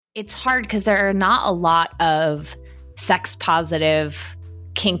It's hard because there are not a lot of sex positive,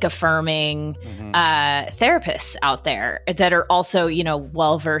 kink affirming therapists out there that are also,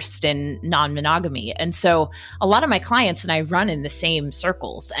 well versed in non-monogamy. And so a lot of my clients and I run in the same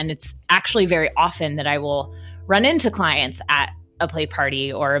circles. And it's actually very often that I will run into clients at a play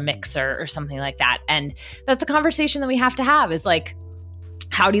party or a mixer or something like that. And that's a conversation that we have to have, is like,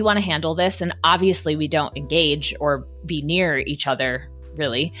 how do you want to handle this? And obviously we don't engage or be near each other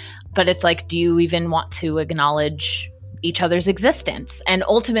really, but it's like, do you even want to acknowledge each other's existence? And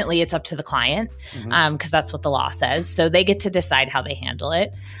ultimately it's up to the client, because that's what the law says. So they get to decide how they handle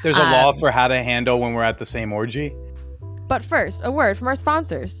it. There's a law for how to handle when we're at the same orgy. But first, a word from our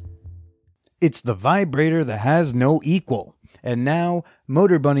sponsors. It's the vibrator that has no equal. And now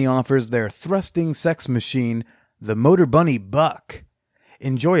Motor Bunny offers their thrusting sex machine, the Motor Bunny Buck.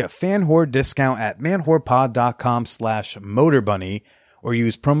 Enjoy a fan whore discount at manwhorepod.com/motorbunny or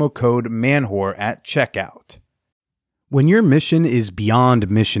use promo code manwhore at checkout. When your mission is beyond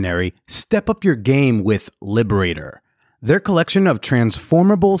missionary, step up your game with Liberator. Their collection of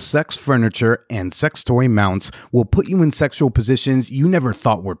transformable sex furniture and sex toy mounts will put you in sexual positions you never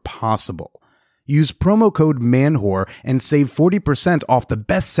thought were possible. Use promo code MANWHORE and save 40% off the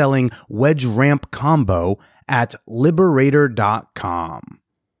best-selling Wedge Ramp Combo at Liberator.com.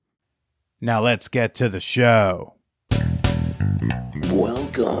 Now let's get to the show.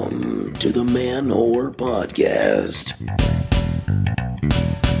 Welcome to the Man Whore Podcast.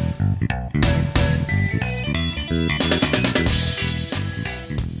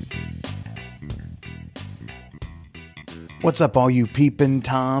 What's up, all you peepin'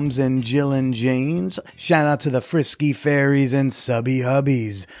 Toms and Jill and Janes? Shout out to the Frisky Fairies and Subby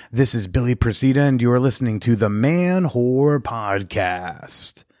Hubbies. This is Billy Presida, and you are listening to the Man Whore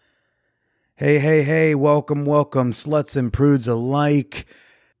Podcast. Hey, welcome, sluts and prudes alike.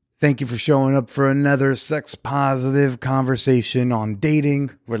 Thank you for showing up for another sex-positive conversation on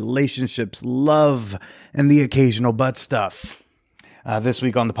dating, relationships, love, and the occasional butt stuff. This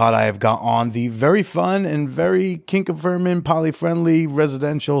week on the pod, I have got on the very fun and very kink-affirming, poly-friendly,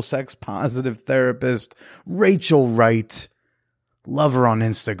 residential, sex-positive therapist, Rachel Wright. Love her on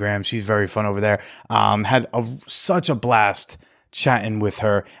Instagram. She's very fun over there. Had such a blast chatting with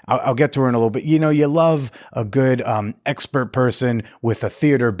her. I'll get to her in a little bit. You know, you love a good expert person with a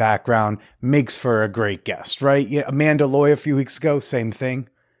theater background. Makes for a great guest, right? Yeah, Amanda Loy a few weeks ago, same thing.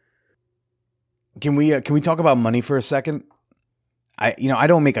 Can we talk about money for a second? I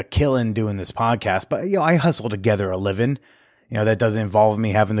don't make a killing doing this podcast, but I hustle together a living. That doesn't involve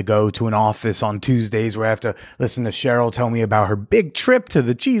me having to go to an office on Tuesdays where I have to listen to Cheryl tell me about her big trip to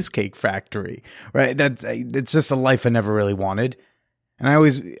the Cheesecake Factory, right? It's just a life I never really wanted. And I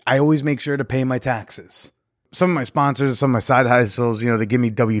always make sure to pay my taxes. Some of my sponsors, some of my side hustles, they give me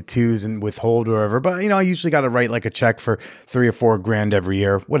W-2s and withhold or whatever. But, I usually got to write like a check for $3 or $4 grand every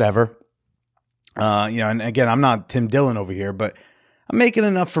year, whatever. And again, I'm not Tim Dillon over here, but I'm making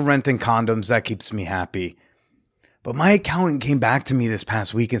enough for renting condoms. That keeps me happy. But my accountant came back to me this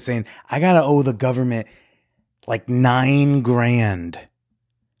past week and saying, I got to owe the government like $9 grand.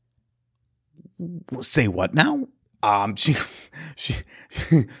 Say what now? She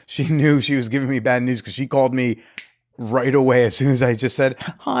knew she was giving me bad news because she called me right away as soon as I just said,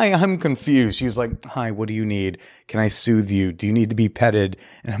 hi, I'm confused. She was like, hi, what do you need? Can I soothe you? Do you need to be petted?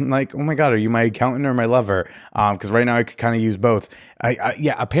 And I'm like, oh my God, are you my accountant or my lover? Because right now I could kind of use both.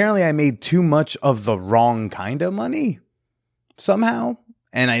 Apparently I made too much of the wrong kind of money somehow.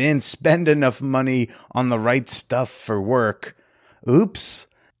 And I didn't spend enough money on the right stuff for work. Oops.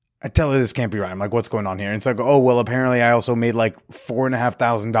 I tell her this can't be right. I'm like, what's going on here? And it's like, oh, well, apparently I also made like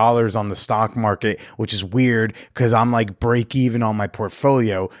 $4,500 on the stock market, which is weird because I'm like break even on my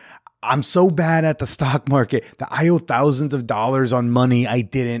portfolio. I'm so bad at the stock market that I owe thousands of dollars on money I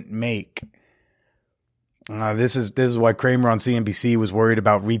didn't make. This is why Kramer on CNBC was worried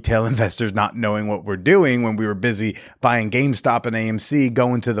about retail investors not knowing what we're doing when we were busy buying GameStop and AMC,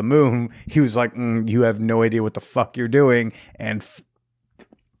 going to the moon. He was like, you have no idea what the fuck you're doing. And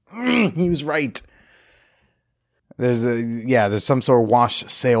he was right. There's some sort of wash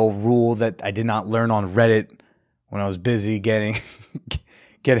sale rule that I did not learn on Reddit when I was busy getting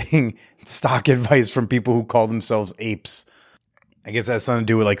stock advice from people who call themselves apes. I guess that has something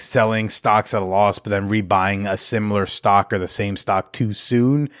to do with like selling stocks at a loss, but then rebuying a similar stock or the same stock too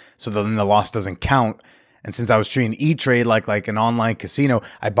soon, so then the loss doesn't count. And since I was treating E-Trade like an online casino,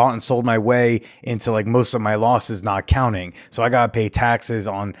 I bought and sold my way into like most of my losses not counting. So I got to pay taxes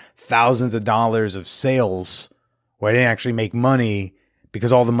on thousands of dollars of sales where I didn't actually make money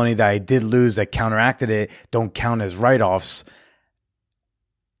because all the money that I did lose that counteracted it don't count as write-offs.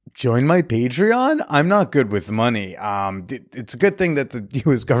 join my Patreon? I'm not good with money. It's a good thing that the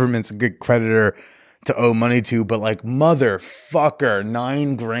U.S. government's a good creditor to owe money to, but like, motherfucker,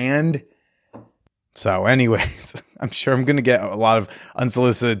 $9,000. So anyways, I'm sure I'm going to get a lot of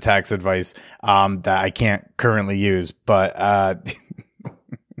unsolicited tax advice that I can't currently use, but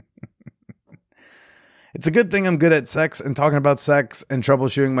it's a good thing I'm good at sex and talking about sex and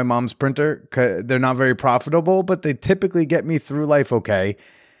troubleshooting my mom's printer. 'Cause they're not very profitable, but they typically get me through life okay,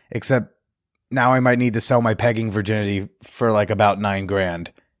 except now I might need to sell my pegging virginity for like about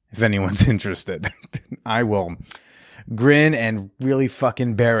 $9,000 if anyone's interested. I will grin and really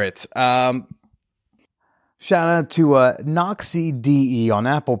fucking bear it. Shout out to Noxy DE on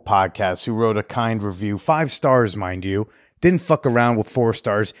Apple Podcasts, who wrote a kind review. 5 stars, mind you. Didn't fuck around with 4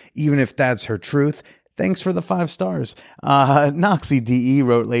 stars, even if that's her truth. Thanks for the 5 stars. Noxy DE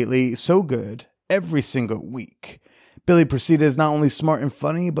wrote lately, so good, every single week. Billy Procida is not only smart and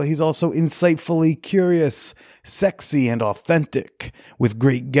funny, but he's also insightfully curious, sexy, and authentic. With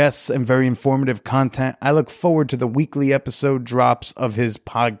great guests and very informative content, I look forward to the weekly episode drops of his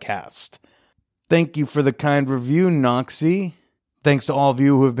podcast. Thank you for the kind review, Noxy. Thanks to all of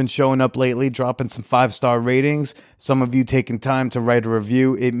you who have been showing up lately, dropping some 5-star ratings. Some of you taking time to write a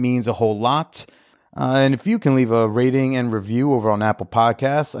review. It means a whole lot. And if you can leave a rating and review over on Apple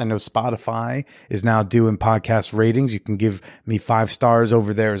Podcasts, I know Spotify is now doing podcast ratings. You can give me 5 stars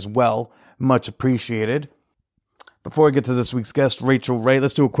over there as well. Much appreciated. Before I get to this week's guest, Rachel Wright,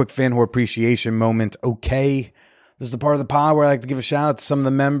 let's do a quick fan whore appreciation moment. Okay. This is the part of the pod where I like to give a shout out to some of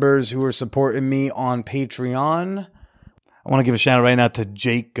the members who are supporting me on Patreon. I want to give a shout out right now to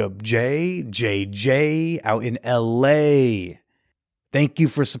Jacob JJ out in LA. Thank you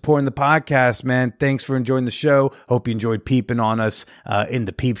for supporting the podcast, man. Thanks for enjoying the show. Hope you enjoyed peeping on us in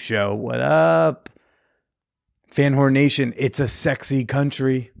the peep show. What up? Fan Whore Nation, it's a sexy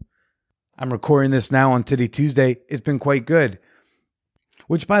country. I'm recording this now on Titty Tuesday. It's been quite good.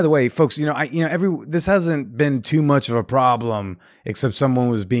 Which, by the way, folks, this hasn't been too much of a problem, except someone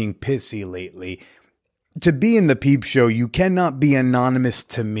was being pissy lately. To be in the peep show, you cannot be anonymous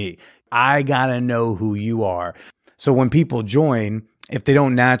to me. I gotta know who you are. So when people join, if they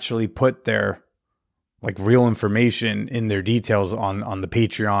don't naturally put their like real information in their details on the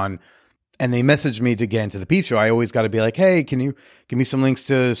Patreon, and they message me to get into the peep show, I always got to be like, hey, can you give me some links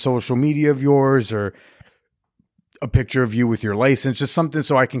to social media of yours or a picture of you with your license, just something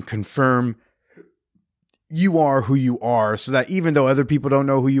so I can confirm you are who you are, so that even though other people don't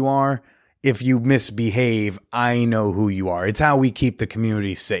know who you are, if you misbehave, I know who you are. It's how we keep the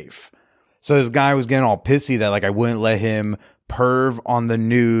community safe. So this guy was getting all pissy that like I wouldn't let him perv on the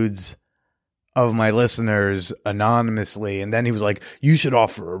nudes of my listeners anonymously. And then he was like, you should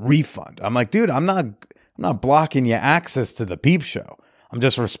offer a refund. I'm like, dude, I'm not blocking you access to the peep show. I'm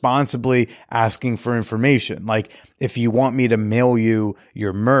just responsibly asking for information. Like, if you want me to mail you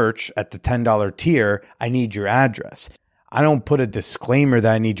your merch at the $10 tier, I need your address. I don't put a disclaimer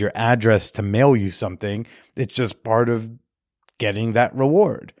that I need your address to mail you something. It's just part of getting that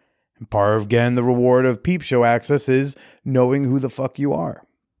reward. And part of getting the reward of peep show access is knowing who the fuck you are.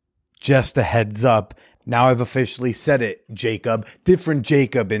 Just a heads up. Now I've officially said it, Jacob. Different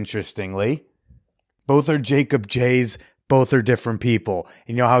Jacob, interestingly. Both are Jacob J's. Both are different people.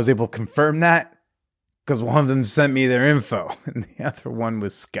 And you know how I was able to confirm that? Because one of them sent me their info and the other one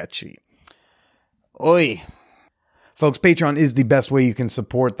was sketchy. Oi. Folks, Patreon is the best way you can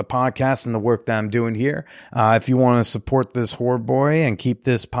support the podcast and the work that I'm doing here. If you want to support this whore boy and keep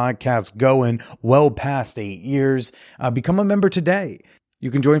this podcast going well past 8 years, become a member today.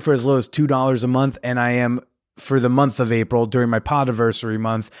 You can join for as low as $2 a month, and I am, for the month of April, during my podiversary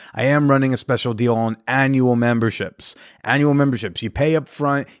month, I am running a special deal on annual memberships. Annual memberships. You pay up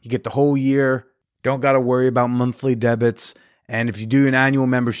front, you get the whole year, don't got to worry about monthly debits, and if you do an annual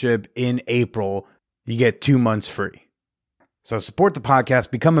membership in April, you get 2 months free. So support the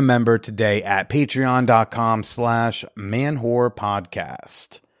podcast, become a member today at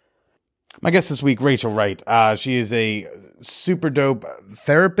patreon.com/manwhorepodcast. My guest this week, Rachel Wright. She is a super dope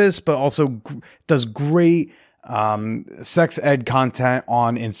therapist, but also does great sex ed content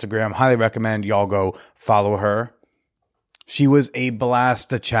on Instagram. Highly recommend y'all go follow her. She was a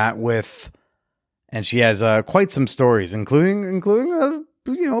blast to chat with, and she has quite some stories, including a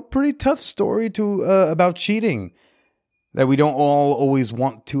pretty tough story about cheating that we don't all always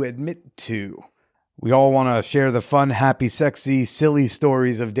want to admit to. We all want to share the fun, happy, sexy, silly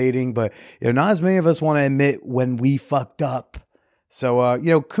stories of dating, but not as many of us want to admit when we fucked up. So,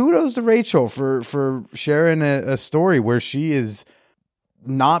 kudos to Rachel for sharing a story where she is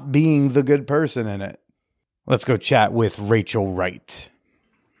not being the good person in it. Let's go chat with Rachel Wright.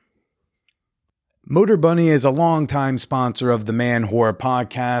 Motor Bunny is a longtime sponsor of the Man Whore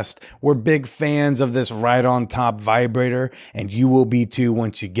podcast. We're big fans of this Right on Top vibrator, and you will be too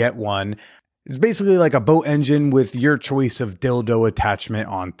once you get one. It's basically like a boat engine with your choice of dildo attachment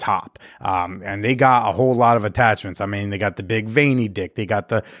on top. And they got a whole lot of attachments. I mean, they got the big veiny dick. They got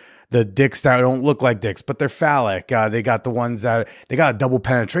the dicks that don't look like dicks, but they're phallic. They got the ones that, they got a double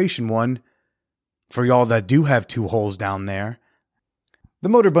penetration one for y'all that do have two holes down there. The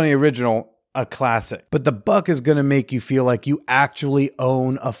Motor Bunny Original, a classic, but the buck is going to make you feel like you actually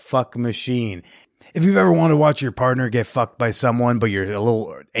own a fuck machine. If you've ever wanted to watch your partner get fucked by someone, but you're a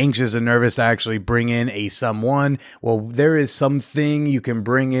little anxious and nervous to actually bring in a someone, well, there is something you can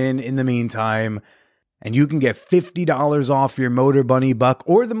bring in the meantime, and you can get $50 off your Motor Bunny buck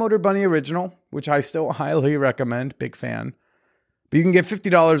or the Motor Bunny Original, which I still highly recommend. Big fan. But you can get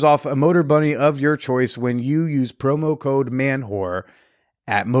 $50 off a Motor Bunny of your choice when you use promo code MANWHORE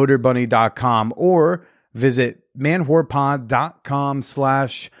at motorbunny.com or visit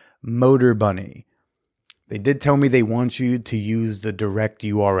manwhorepod.com/motorbunny. They did tell me they want you to use the direct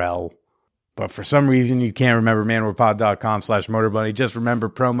URL, but for some reason you can't remember manwhorepod.com/motorbunny. Just remember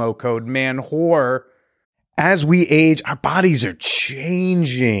promo code MANWHORE. As we age, our bodies are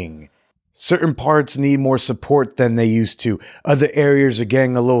changing. Certain parts need more support than they used to. Other areas are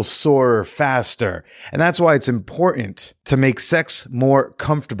getting a little sorer faster. And that's why it's important to make sex more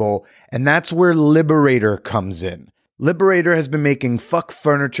comfortable. And that's where Liberator comes in. Liberator has been making fuck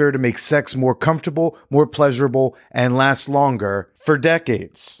furniture to make sex more comfortable, more pleasurable, and last longer for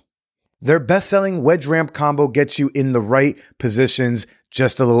decades. Their best-selling wedge ramp combo gets you in the right positions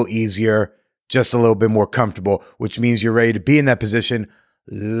just a little easier, just a little bit more comfortable, which means you're ready to be in that position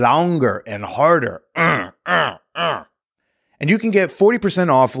longer and harder. And you can get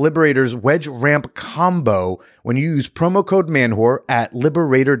 40% off Liberator's wedge ramp combo when you use promo code MANWHORE at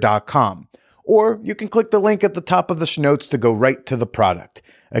liberator.com. Or you can click the link at the top of the show notes to go right to the product.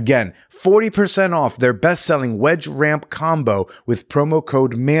 Again, 40% off their best-selling wedge ramp combo with promo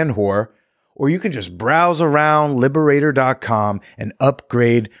code MANWHORE. Or you can just browse around liberator.com and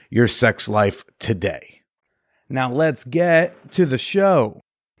upgrade your sex life today. Now let's get to the show.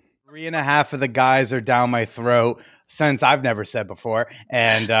 3.5 of the guys are down my throat, since I've never said before,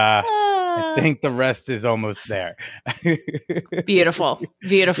 and I think the rest is almost there. Beautiful.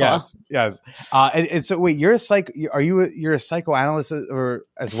 Yes. And so, wait, you're a psychoanalyst or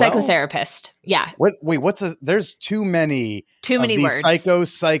as well? Psychotherapist. Yeah. There's too many words.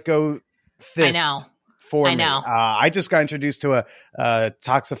 Psycho. I know. I know. I just got introduced to a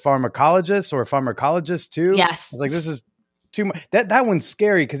toxopharmacologist or a pharmacologist too. Yes. I was like, this is too much. That one's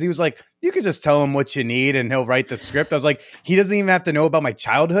scary because he was like, you could just tell him what you need and he'll write the script. I was like, he doesn't even have to know about my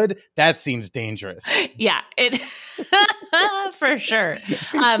childhood. That seems dangerous. Yeah, for sure.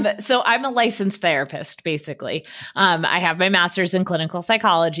 So I'm a licensed therapist, basically. I have my master's in clinical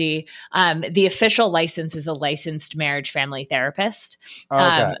psychology. The official license is a licensed marriage family therapist.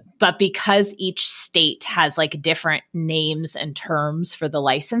 Okay. But because each state has like different names and terms for the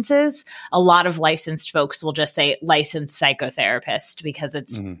licenses, a lot of licensed folks will just say licensed psychotherapist because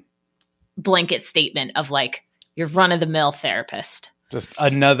it's blanket statement of like your run-of-the-mill therapist. Just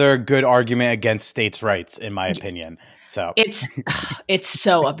another good argument against states' rights, in my opinion. So it's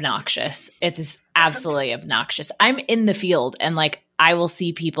so obnoxious. It is absolutely obnoxious. I'm in the field and like I will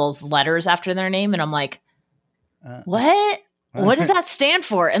see people's letters after their name and I'm like, what? What does that stand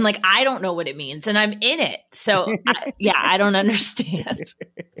for? And like, I don't know what it means and I'm in it. So I don't understand.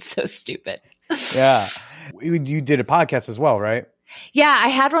 It's so stupid. Yeah. You did a podcast as well, right? Yeah, I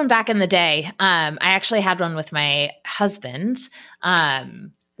had one back in the day. I actually had one with my husband.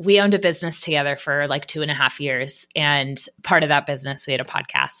 We owned a business together for like 2.5 years. And part of that business, we had a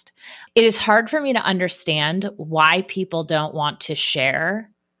podcast. It is hard for me to understand why people don't want to share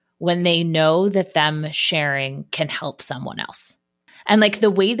when they know that them sharing can help someone else. And like the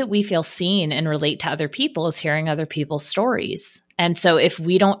way that we feel seen and relate to other people is hearing other people's stories. And so if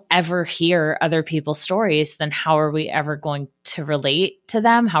we don't ever hear other people's stories, then how are we ever going to relate to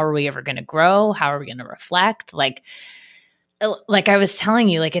them? How are we ever going to grow? How are we going to reflect? Like I was telling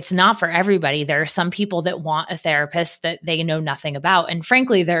you, like, it's not for everybody. There are some people that want a therapist that they know nothing about. And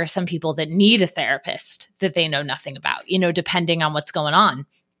frankly, there are some people that need a therapist that they know nothing about, depending on what's going on.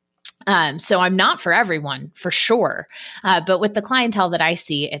 So I'm not for everyone, for sure. But with the clientele that I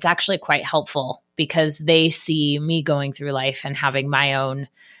see, it's actually quite helpful because they see me going through life and having my own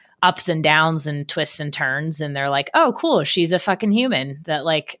ups and downs and twists and turns. And they're like, oh, cool. She's a fucking human that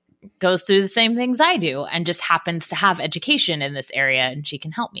like goes through the same things I do and just happens to have education in this area and she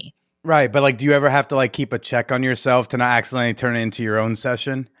can help me. Right. But like, do you ever have to like keep a check on yourself to not accidentally turn it into your own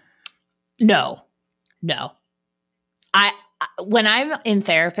session? No. No. When I'm in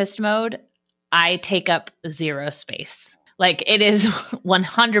therapist mode, I take up zero space. Like it is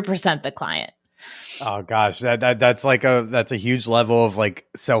 100% the client. Oh gosh, that's a huge level of like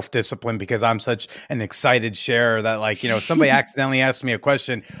self-discipline, because I'm such an excited sharer that, like, if somebody accidentally asks me a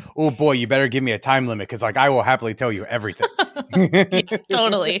question, oh boy, you better give me a time limit, because like I will happily tell you everything. Yeah,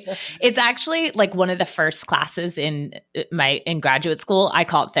 totally. It's actually like one of the first classes in graduate school. I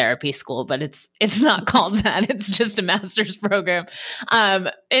call it therapy school, but it's not called that. It's just a master's program.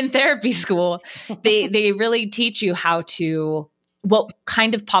 In therapy school, they really teach you how to, what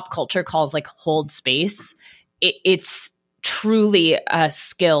kind of pop culture calls like hold space. It's truly a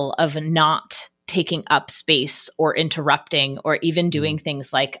skill of not taking up space or interrupting, or even doing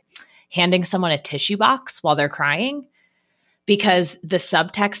things like handing someone a tissue box while they're crying, because the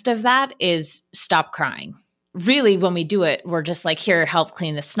subtext of that is stop crying. Really, when we do it, we're just like, here, help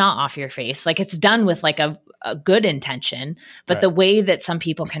clean the snot off your face. Like it's done with like a good intention, but Right. The way that some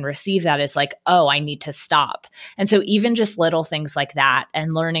people can receive that is like, oh, I need to stop. And so even just little things like that,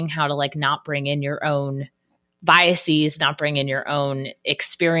 and learning how to like not bring in your own biases, not bring in your own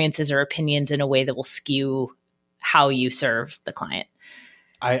experiences or opinions in a way that will skew how you serve the client.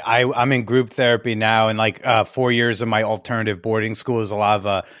 I'm in group therapy now, and like 4 years of my alternative boarding school is a lot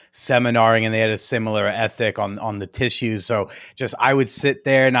of seminaring, and they had a similar ethic on the tissues. So just I would sit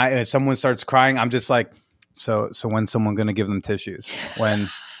there, and if someone starts crying, I'm just like, so when's someone going to give them tissues? When's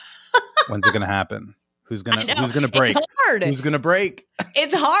it going to happen? Who's gonna break? It's hard. Who's gonna break?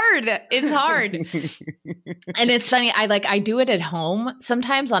 It's hard. It's hard. And it's funny. I do it at home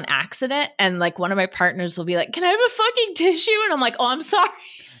sometimes on accident. And like one of my partners will be like, can I have a fucking tissue? And I'm like, oh, I'm sorry.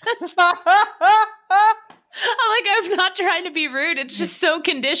 I'm not trying to be rude. It's just so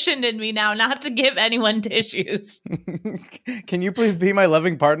conditioned in me now not to give anyone tissues. Can you please be my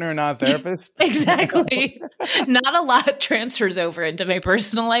loving partner and not a therapist? Exactly. Not a lot transfers over into my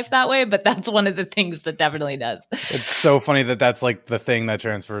personal life that way, but that's one of the things that definitely does. It's so funny that's like the thing that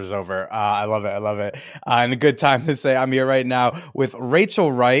transfers over. I love it. And a good time to say I'm here right now with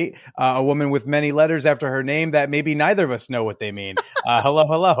Rachel Wright, a woman with many letters after her name that maybe neither of us know what they mean.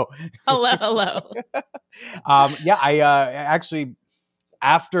 Hello. Hello. I actually,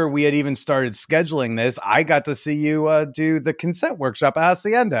 after we had even started scheduling this, I got to see you do the consent workshop at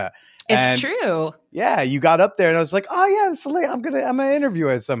Hacienda. It's true. Yeah, you got up there, and I was like, "Oh yeah, it's late. I'm gonna interview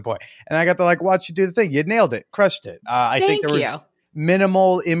at some point." And I got to like watch you do the thing. You nailed it, crushed it. I think there was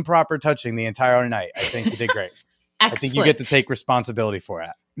minimal improper touching the entire night. I think you did great. I think you get to take responsibility for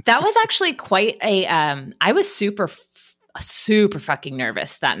it. That was actually quite a. I was super fucking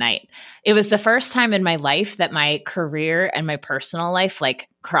nervous that night. It was the first time in my life that my career and my personal life like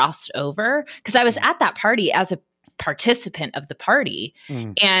crossed over, because I was at that party as a participant of the party.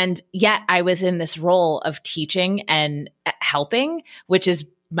 And yet I was in this role of teaching and helping, which is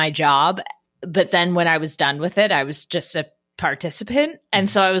my job. But then when I was done with it, I was just a participant. And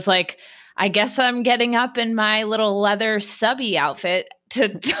so I was like, I guess I'm getting up in my little leather subby outfit to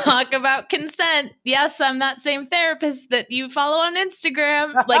talk about consent. Yes, I'm that same therapist that you follow on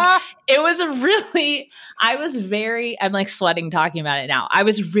Instagram. Like it was I'm like sweating talking about it now. I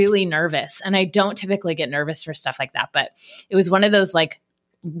was really nervous, and I don't typically get nervous for stuff like that, but it was one of those like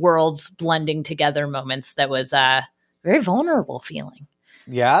worlds blending together moments that was a very vulnerable feeling.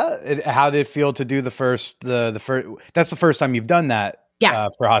 Yeah. How did it feel to do the first, that's the first time you've done that? Yeah.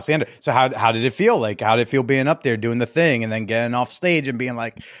 For Hacienda. So how did it feel? Like, how did it feel being up there doing the thing and then getting off stage and being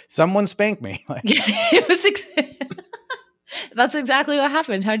like, someone spanked me? Like, it was that's exactly what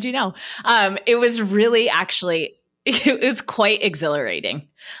happened. How'd you know? It was really it was quite exhilarating.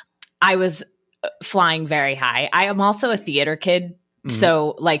 I was flying very high. I am also a theater kid.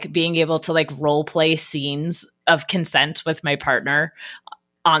 So like being able to like role play scenes of consent with my partner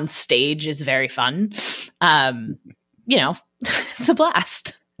on stage is very fun. It's a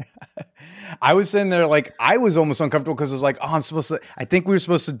blast. I was sitting there like I was almost uncomfortable because it was like, oh, I think we were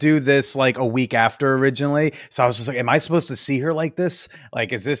supposed to do this like a week after originally. So I was just like, am I supposed to see her like this?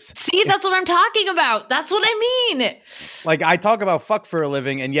 Like, is this? See, that's what I'm talking about. That's what I mean. Like, I talk about fuck for a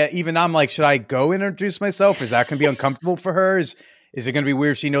living, and yet even I'm like, should I go introduce myself? Is that going to be uncomfortable for her? Is it going to be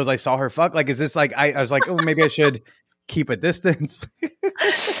weird if she knows I saw her fuck? Like, is this like, I was like, oh, maybe I should keep a distance.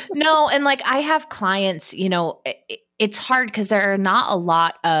 No. And like, I have clients, it's hard because there are not a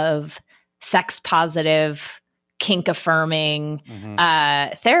lot of sex positive, kink affirming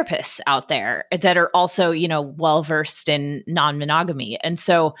therapists out there that are also, well versed in non-monogamy. And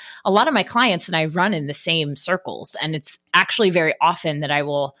so a lot of my clients and I run in the same circles. And it's actually very often that I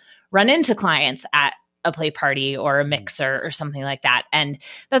will run into clients at a play party or a mixer or something like that. And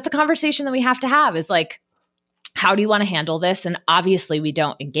that's a conversation that we have to have, is like, how do you want to handle this? And obviously we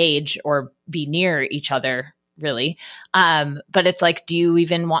don't engage or be near each other really. But it's like, do you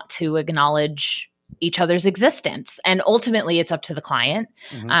even want to acknowledge each other's existence? And ultimately it's up to the client,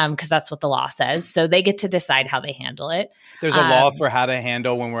 because that's what the law says. So they get to decide how they handle it. There's a law for how to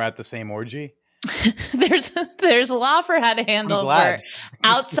handle when we're at the same orgy. There's a law for how to handle for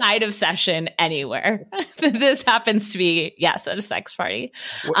outside of session anywhere. This happens to be, yes, at a sex party.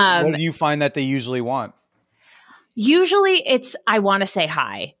 What do you find that they usually want? Usually it's, I want to say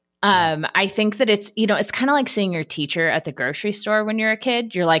hi. I think that it's, it's kind of like seeing your teacher at the grocery store when you're a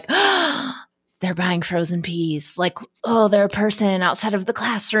kid. You're like, oh, they're buying frozen peas. Like, oh, they're a person outside of the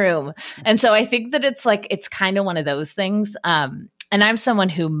classroom. And so I think that it's like, it's kind of one of those things. And I'm someone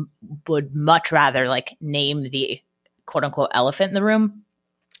who would much rather like name the quote unquote elephant in the room.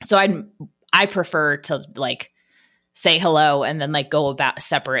 So I prefer to like say hello and then like go about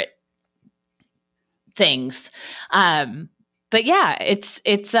separate things. But yeah,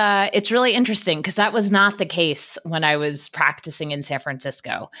 it's really interesting because that was not the case when I was practicing in San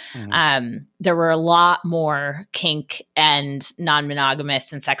Francisco. There were a lot more kink and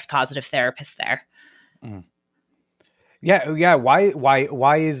non-monogamous and sex positive therapists there. Yeah.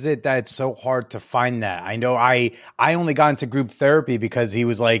 Why is it that it's so hard to find that? I know I only got into group therapy because he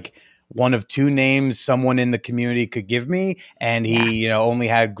was like one of two names someone in the community could give me, and he only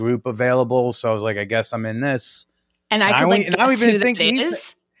had group available. So I was like, I guess I'm in this. And I don't even think it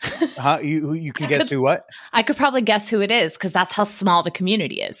is. You can guess who what? I could probably guess who it is because that's how small the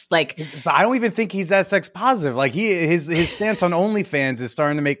community is. Like, but I don't even think he's that sex positive. Like his stance on OnlyFans is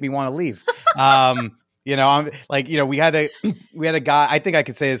starting to make me want to leave. I'm like, we had a guy. I think I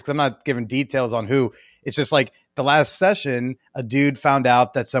could say this because I'm not giving details on who. It's just like the last session, a dude found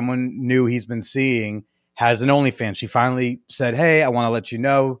out that someone new he's been seeing has an OnlyFans. She finally said, "Hey, I want to let you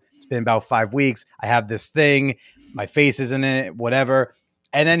know. It's been about 5 weeks. I have this thing. My face isn't in it, whatever."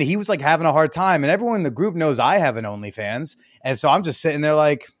 And then he was like having a hard time, and everyone in the group knows I have an OnlyFans. And so I'm just sitting there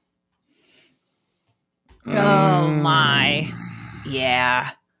like, oh my.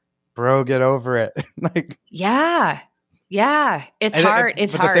 Yeah. Bro, get over it. Like, yeah. It's hard.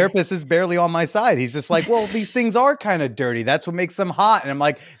 It's hard. The therapist is barely on my side. He's just like, well, these things are kind of dirty. That's what makes them hot. And I'm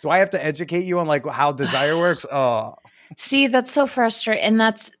like, do I have to educate you on like how desire works? Oh, see, that's so frustrating. And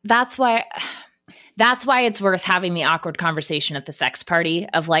that's why it's worth having the awkward conversation at the sex party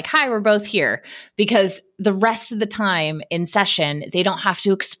of like, hi, we're both here, because the rest of the time in session, they don't have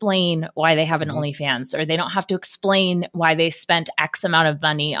to explain why they have an OnlyFans, or they don't have to explain why they spent X amount of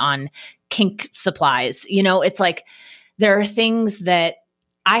money on kink supplies. It's like, there are things that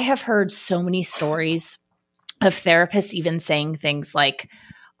I have heard so many stories of therapists even saying things like,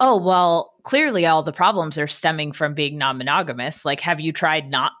 oh, well, clearly all the problems are stemming from being non-monogamous. Like, have you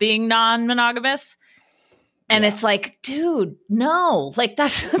tried not being non-monogamous? And it's like, dude, no, like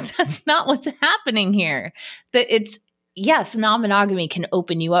that's not what's happening here. That it's, yes, non-monogamy can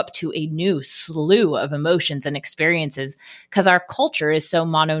open you up to a new slew of emotions and experiences because our culture is so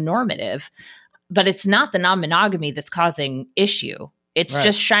mononormative, but it's not the non-monogamy that's causing issue. It's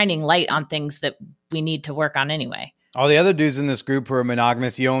just shining light on things that we need to work on anyway. All the other dudes in this group who are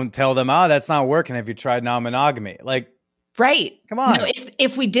monogamous, you don't tell them, oh, that's not working. Have you tried non-monogamy? Like, right. Come on.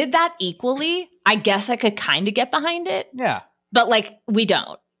 If we did that equally, I guess I could kind of get behind it. Yeah. But like, we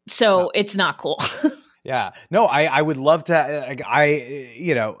don't. So it's not cool. Yeah. No, I would love to,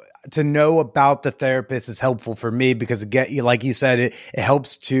 to know about the therapist is helpful for me because again, like you said, it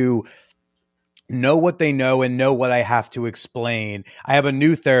helps to know what they know and know what I have to explain. I have a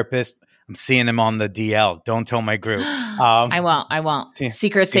new therapist. I'm seeing him on the DL. Don't tell my group. I won't.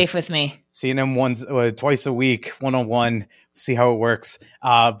 Secret safe with me. Seeing him twice a week, one-on-one, see how it works.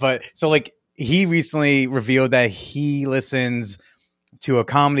 But so like he recently revealed that he listens to a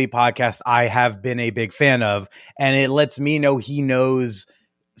comedy podcast I have been a big fan of, and it lets me know he knows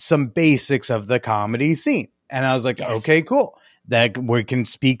some basics of the comedy scene. And I was like, okay, cool. That we can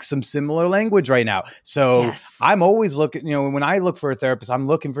speak some similar language right now. So I'm always looking, when I look for a therapist, I'm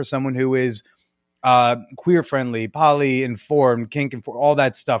looking for someone who is queer friendly, poly informed, kink informed, all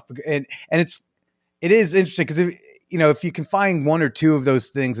that stuff. And it is interesting because if you can find one or two of those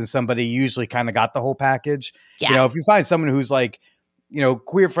things in somebody, you usually kind of got the whole package. Yeah. If you find someone who's like,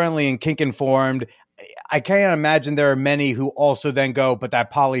 queer friendly and kink informed, I can't imagine there are many who also then go, but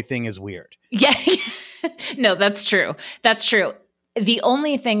that poly thing is weird. Yeah. No, that's true. That's true. The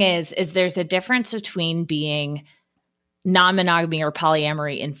only thing is there's a difference between being non-monogamy or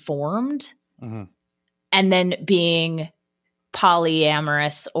polyamory informed and then being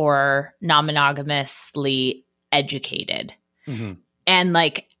polyamorous or non-monogamously educated and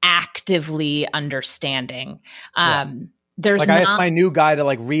like actively understanding. There's like, I asked my new guy to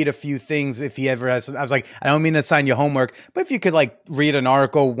like read a few things if he ever has. I was like, I don't mean to assign you homework, but if you could like read an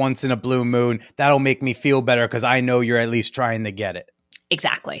article once in a blue moon, that'll make me feel better because I know you're at least trying to get it.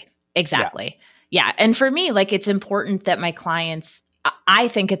 Exactly. Yeah. And for me, like, it's important that my clients, I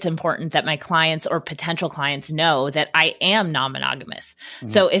think it's important that my clients or potential clients know that I am non-monogamous.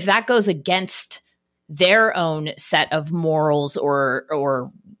 So if that goes against their own set of morals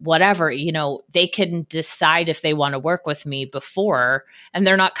or whatever, you know, they can decide if they want to work with me before, and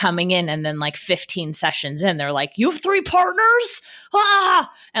they're not coming in and then like 15 sessions in, they're like, you have 3 partners?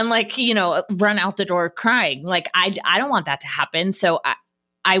 And like, you know, run out the door crying. Like, I don't want that to happen. So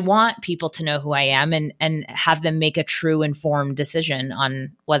I want people to know who I am and have them make a true informed decision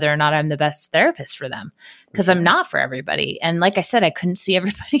on whether or not I'm the best therapist for them, because I'm not for everybody. And like I said, I couldn't see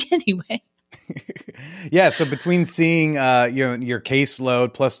everybody anyway. Yeah. So between seeing your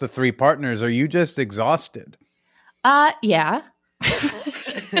caseload plus the 3 partners, are you just exhausted? Yeah.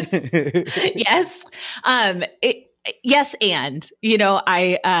 Yes. Yes. And, you know,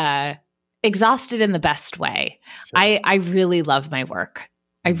 I exhausted in the best way. Sure. I really love my work.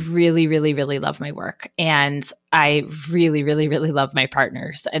 I really, really, really love my work. And I really, really, really love my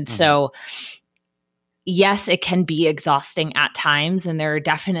partners. And so, yes, it can be exhausting at times. And there are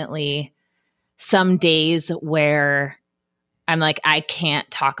definitely some days where I'm like, I can't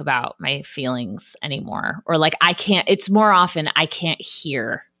talk about my feelings anymore. Or like, it's more often I can't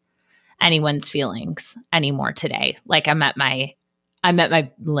hear anyone's feelings anymore today. Like, I'm at my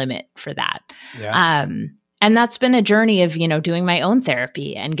limit for that. Yeah. And that's been a journey of, you know, doing my own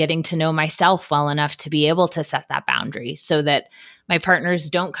therapy and getting to know myself well enough to be able to set that boundary so that my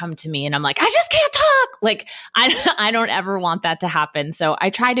partners don't come to me and I'm like, I just can't talk. Like, I don't ever want that to happen. So I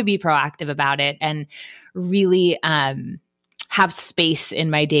try to be proactive about it and really have space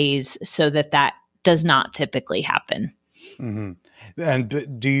in my days so that does not typically happen. Mm-hmm.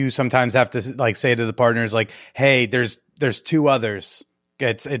 And do you sometimes have to like say to the partners, like, hey, there's 2 others.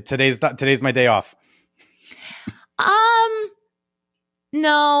 Today's my day off.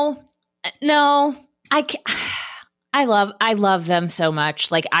 No, I love them so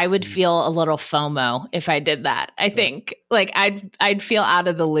much. Like, I would feel a little FOMO if I did that. I think like I'd feel out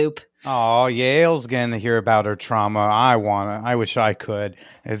of the loop. Oh, Yale's getting to hear about her trauma. I wish I could.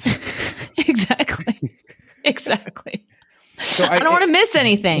 It's Exactly. So I don't want to miss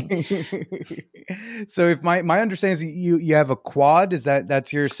anything. So if my understanding is you have a quad,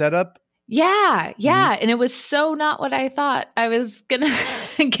 that's your setup? Yeah. And it was so not what I thought I was going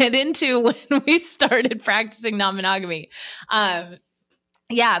to get into when we started practicing non-monogamy. I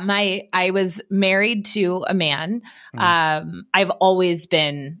was married to a man. I've always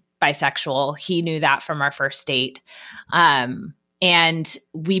been bisexual. He knew that from our first date. And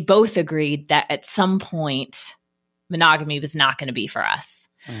we both agreed that at some point monogamy was not going to be for us.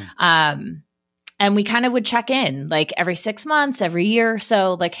 And we kind of would check in like every 6 months, every year or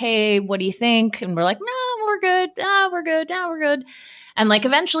so, like, hey, what do you think? And we're like, no, we're good. We're good. No, we're good. And like,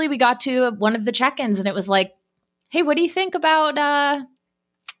 eventually we got to one of the check-ins and it was like, hey, what do you think about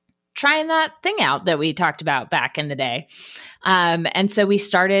trying that thing out that we talked about back in the day? And so we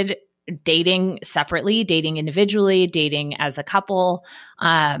started dating separately, dating individually, dating as a couple.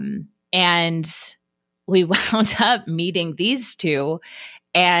 And we wound up meeting these 2.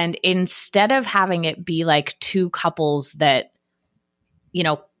 And instead of having it be like 2 couples that, you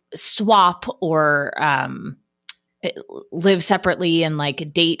know, swap or live separately and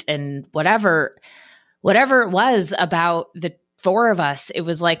like date and whatever it was about the 4 of us, it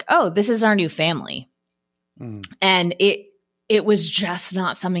was like, oh, this is our new family. And it was just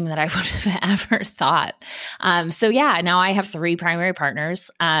not something that I would have ever thought. So yeah, now I have 3 primary partners.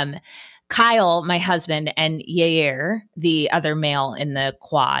 Kyle, my husband, and Yair, the other male in the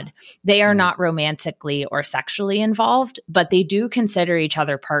quad, they are not romantically or sexually involved, but they do consider each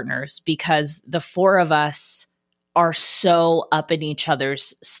other partners because the 4 of us are so up in each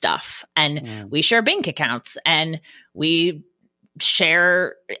other's stuff. And we share bank accounts and we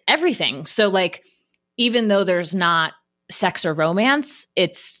share everything. So like, even though there's not sex or romance,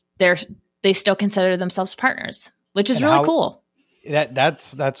 they still consider themselves partners, which is really cool.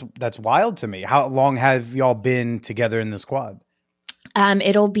 That's wild to me. How long have y'all been together in the squad?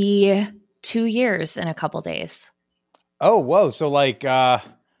 It'll be 2 years in a couple days. Oh, whoa. So like, I'm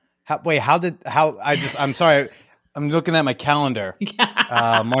sorry. I'm looking at my calendar.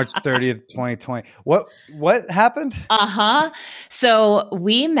 March 30th, 2020. What happened? So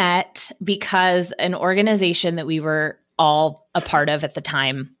we met because an organization that we were all a part of at the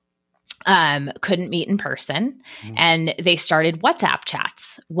time, couldn't meet in person. And they started WhatsApp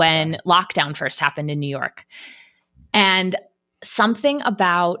chats when lockdown first happened in New York. And something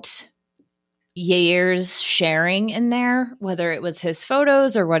about Yair's sharing in there, whether it was his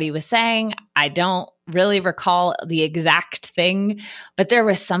photos or what he was saying, I don't really recall the exact thing, but there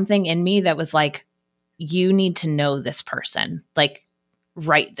was something in me that was like, you need to know this person, like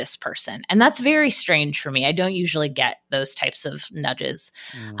write this person. And that's very strange for me. I don't usually get those types of nudges.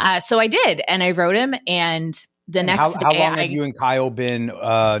 So I did, and I wrote him. And the next day, how long have you and Kyle been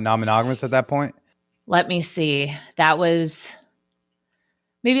non-monogamous at that point? Let me see. That was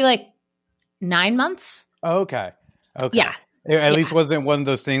maybe like 9 months. Oh, okay. Yeah. At least wasn't one of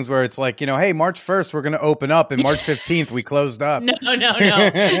those things where it's like, hey, March 1st, we're going to open up, and March 15th, we closed up. No.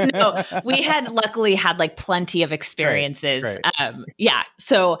 No. We had luckily had like plenty of experiences. Great. Yeah.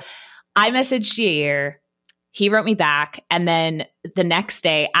 So I messaged Yair. He wrote me back. And then the next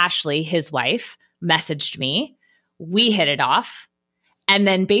day, Ashley, his wife, messaged me. We hit it off. And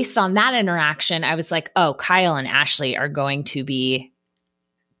then based on that interaction, I was like, oh, Kyle and Ashley are going to be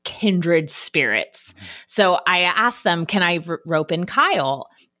kindred spirits. So I asked them, can I rope in Kyle?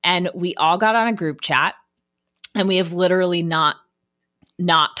 And we all got on a group chat, and we have literally not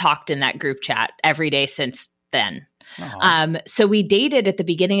talked in that group chat every day since then. So we dated at the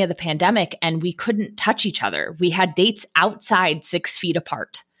beginning of the pandemic, and we couldn't touch each other. We had dates outside 6 feet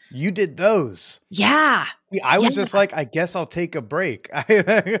apart. You did those. Yeah. I was just like, I guess I'll take a break.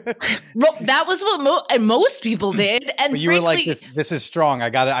 Well, that was what most people did. And but you were like, this is strong. I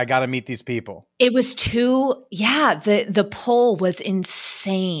gotta meet these people. It was the pull was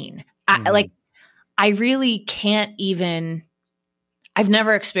insane. I really can't even, I've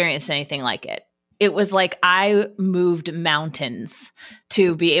never experienced anything like it. It was like I moved mountains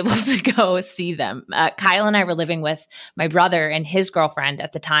to be able to go see them. Kyle and I were living with my brother and his girlfriend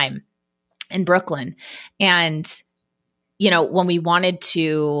at the time in Brooklyn. And, when we wanted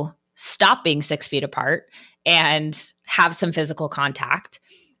to stop being 6 feet apart and have some physical contact,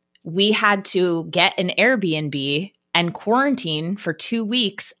 we had to get an Airbnb and quarantine for 2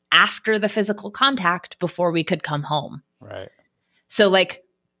 weeks after the physical contact before we could come home. Right. So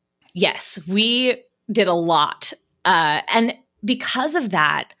yes, we did a lot. And because of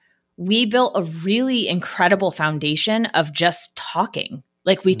that, we built a really incredible foundation of just talking.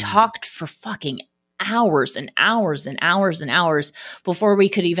 We talked for fucking hours and hours and hours and hours before we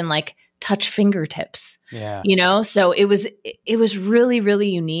could even touch fingertips. Yeah. So it was really, really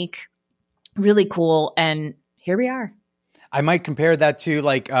unique, really cool. And here we are. I might compare that to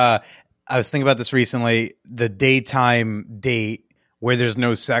I was thinking about this recently, the daytime date where there's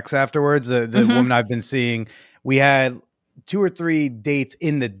no sex afterwards. The woman I've been seeing, we had 2 or 3 dates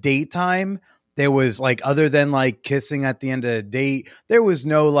in the daytime. There was other than kissing at the end of the date, there was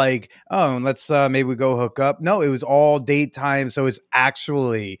no let's maybe go hook up. No, it was all daytime. So it's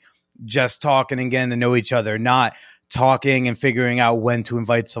actually just talking and getting to know each other, not talking and figuring out when to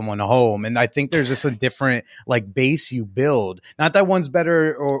invite someone home. And I think there's just a different base you build. Not that one's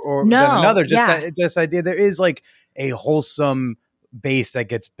better or than another. Just idea there is a wholesome base that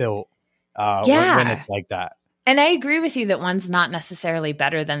gets built when it's like that. And I agree with you that one's not necessarily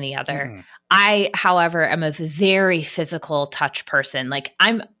better than the other. I, however, am a very physical touch person.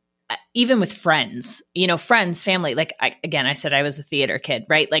 I'm even with friends, friends, family. I said I was a theater kid,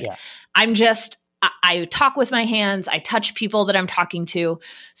 right? I'm just, I talk with my hands. I touch people that I'm talking to.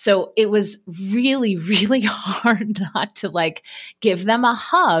 So it was really, really hard not to give them a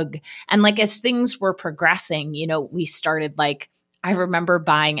hug. And as things were progressing, we started I remember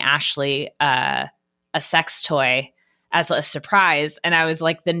buying Ashley a sex toy as a surprise. And I was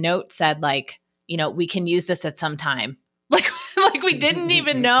the note said we can use this at some time. We didn't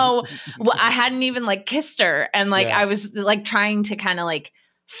even know. I hadn't even kissed her. And I was trying to kind of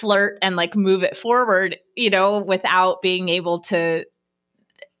flirt and move it forward, without being able to,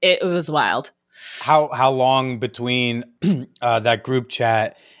 it was wild. How long between that group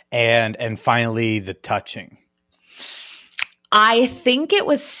chat and finally the touching? I think it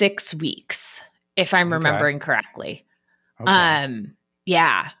was 6 weeks, if I'm remembering correctly. Okay.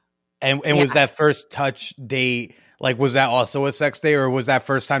 Yeah. And was that first touch date, was that also a sex day, or was that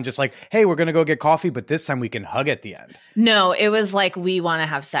first time just hey, we're going to go get coffee, but this time we can hug at the end? No, it was we want to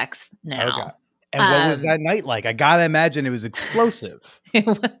have sex now. Okay. And what was that night like? I got to imagine it was explosive.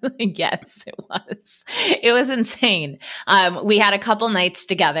 Yes, it was. It was insane. We had a couple nights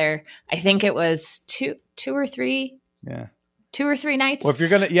together. I think it was two or three. Yeah. 2 or 3 nights. Well, if you're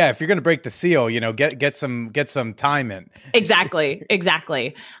gonna break the seal, get some time in. Exactly.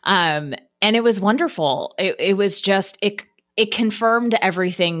 And it was wonderful. It was just, it confirmed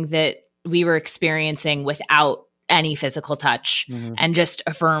everything that we were experiencing without any physical touch, and just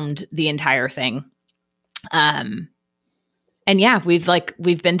affirmed the entire thing. And yeah, we've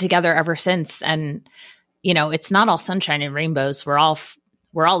been together ever since. And, you know, it's not all sunshine and rainbows. We're all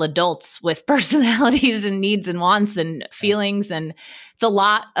adults with personalities and needs and wants and feelings. And it's a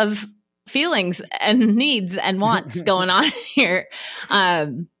lot of feelings and needs and wants going on here.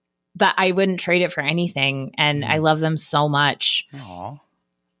 But I wouldn't trade it for anything. And I love them so much. Aw,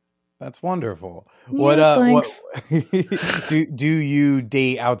 that's wonderful. Yeah, What do you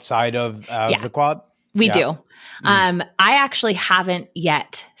date outside of the quad? We do. I actually haven't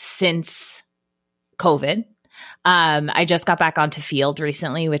yet since COVID. I just got back onto Field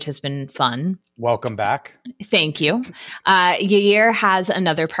recently, which has been fun. Welcome back. Thank you. Yair has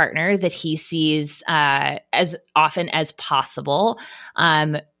another partner that he sees as often as possible.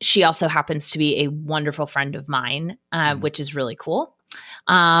 She also happens to be a wonderful friend of mine, which is really cool.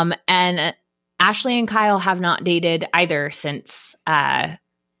 And Ashley and Kyle have not dated either since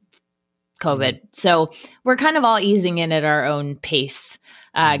COVID. So we're kind of all easing in at our own pace,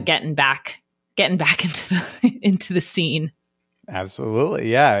 getting back into the scene.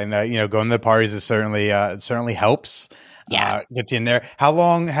 Absolutely. Yeah. And, you know, going to the parties is certainly helps. Yeah. Gets you in there. How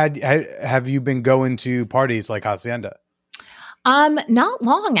long have you been going to parties like Hacienda? Not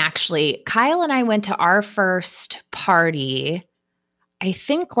long, actually. Kyle and I went to our first party, I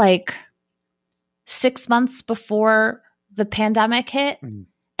think like 6 months before the pandemic hit.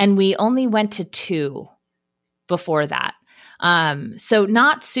 And we only went to 2 before that. So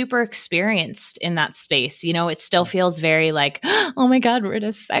not super experienced in that space. You know, it still feels very like, oh my God, we're at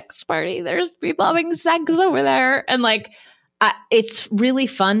a sex party. There's people having sex over there. And like, it's really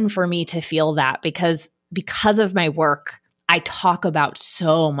fun for me to feel that because of my work, I talk about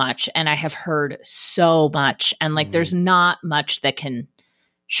so much and I have heard so much. And like, there's not much that can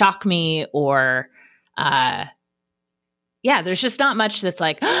shock me or, there's just not much that's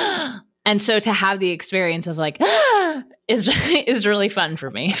like, and so to have the experience of like, is really fun for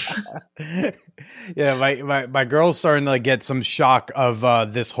me. Yeah, my girl's starting to like get some shock of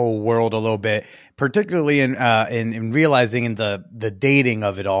this whole world a little bit, particularly in realizing in the dating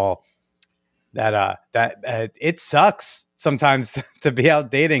of it all that it sucks sometimes to be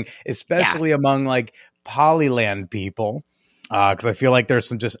out dating, especially among like polyland people, because I feel like there's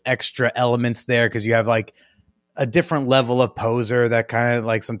some just extra elements there because you have like a different level of poser that kind of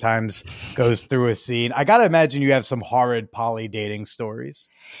like sometimes goes through a scene. I gotta imagine you have some horrid poly dating stories.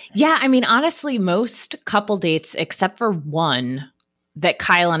 Yeah, I mean, honestly, most couple dates, except for one that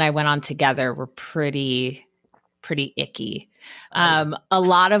Kyle and I went on together, were pretty icky. A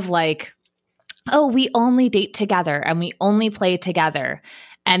lot of like, oh, we only date together and we only play together.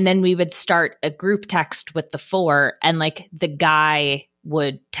 And then we would start a group text with the 4 and like the guy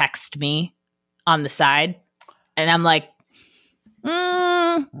would text me on the side. And I'm like,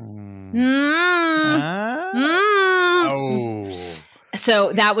 Oh.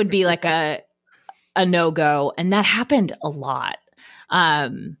 So that would be like a no-go. And that happened a lot.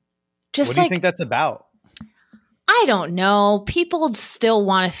 What do you think that's about? I don't know. People still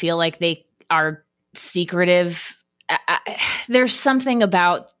want to feel like they are secretive. There's something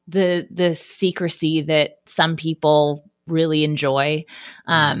about the secrecy that some people really enjoy.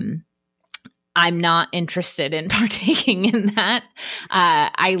 I'm not interested in partaking in that.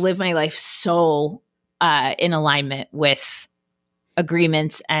 I live my life so in alignment with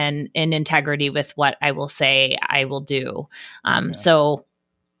agreements and in integrity with what I will say I will do. So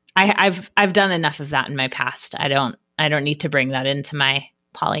I've done enough of that in my past. I don't need to bring that into my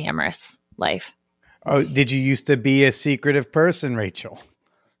polyamorous life. Oh, did you used to be a secretive person, Rachel?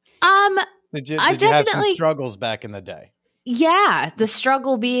 Did you have some struggles back in the day? Yeah, the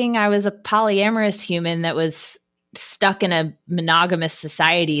struggle being I was a polyamorous human that was stuck in a monogamous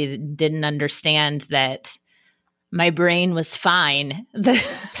society that didn't understand that my brain was fine,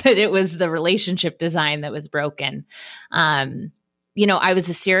 that it was the relationship design that was broken. You know, I was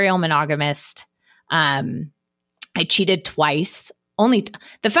a serial monogamist. I cheated twice. Only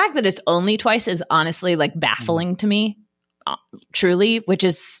the fact that it's only twice is honestly like baffling to me, truly, which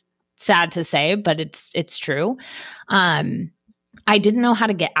is sad to say, but it's true. I didn't know how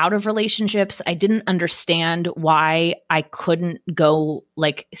to get out of relationships. I didn't understand why I couldn't go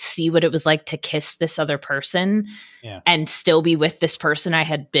like see what it was like to kiss this other person and still be with this person I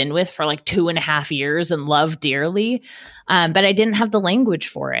had been with for like 2.5 years and loved dearly. But I didn't have the language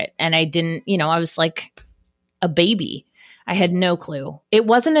for it. And I didn't, you know, I was like a baby. I had no clue. It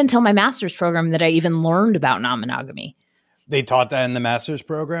wasn't until my master's program that I even learned about non-monogamy. They taught that in the master's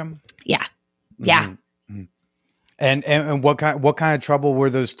program? Yeah. Yeah. Mm-hmm. And what kind of trouble were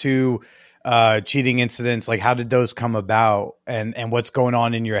those two cheating incidents? Like, how did those come about? And what's going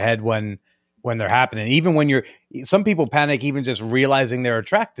on in your head when they're happening? Even when some people panic, even just realizing they're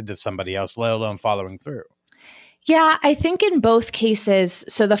attracted to somebody else, let alone following through. Yeah, I think in both cases.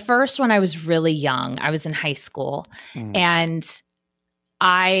 So the first one, I was really young. I was in high school, and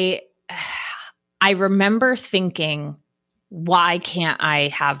I remember thinking, why can't I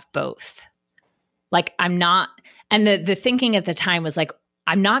have both? Like, I'm not, and the thinking at the time was like,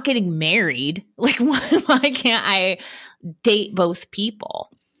 I'm not getting married. Like, why can't I date both people?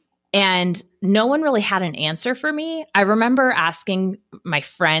 And no one really had an answer for me. I remember asking my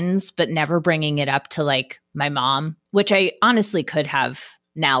friends, but never bringing it up to like my mom, which I honestly could have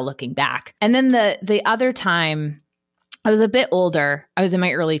now looking back. And then the other time, I was a bit older. I was in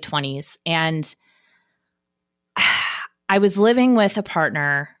my early 20s, and I was living with a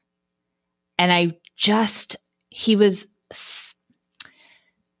partner, and he was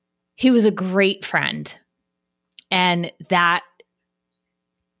a great friend, and that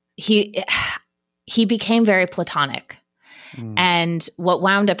he became very platonic. And what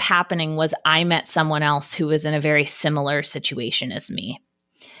wound up happening was I met someone else who was in a very similar situation as me.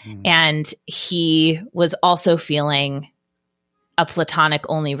 And he was also feeling a platonic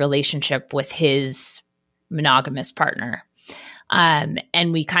only relationship with his monogamous partner. And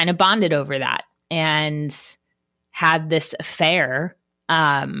we kind of bonded over that and had this affair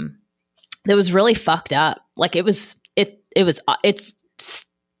that was really fucked up. Like, it's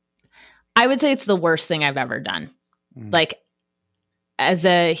I would say it's the worst thing I've ever done. Like, as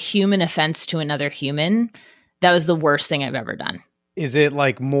a human offense to another human, that was the worst thing I've ever done. Is it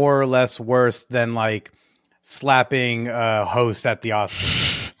like more or less worse than like slapping a host at the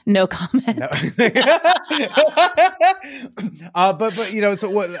Oscars? No comment. No. But so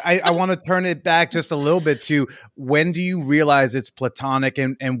what I want to turn it back just a little bit to, when do you realize it's platonic,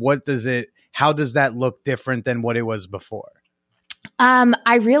 and how does that look different than what it was before?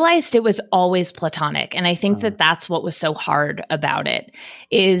 I realized it was always platonic. And I think that that's what was so hard about it,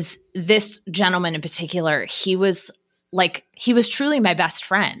 is this gentleman in particular, he was truly my best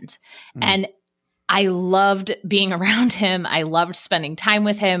friend. And I loved being around him. I loved spending time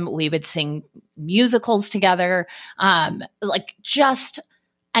with him. We would sing musicals together. And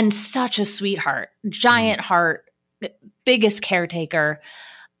such a sweetheart, giant heart, biggest caretaker.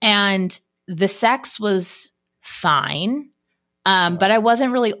 And the sex was fine. But I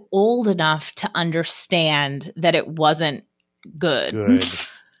wasn't really old enough to understand that it wasn't good.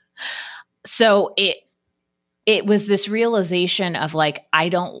 So it was this realization of like,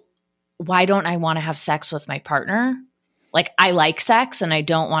 why don't I want to have sex with my partner? Like, I like sex and I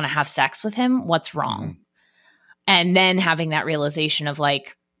don't want to have sex with him. What's wrong? And then having that realization of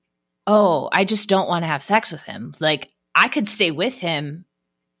like, oh, I just don't want to have sex with him. Like, I could stay with him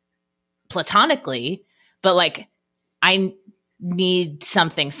platonically, but like, I need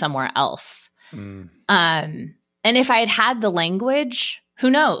something somewhere else. And if I had had the language, who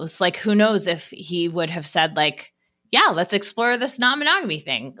knows? Like, who knows if he would have said like, yeah, let's explore this non-monogamy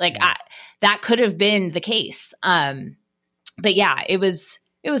thing. Like, that could have been the case. But yeah, it was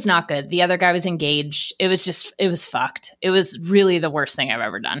not good. The other guy was engaged. It was fucked. It was really the worst thing I've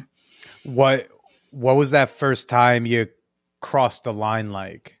ever done. What was that first time you crossed the line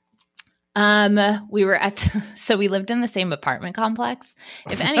like? We were so we lived in the same apartment complex.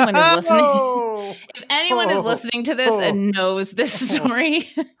 If anyone is listening to this and knows this story,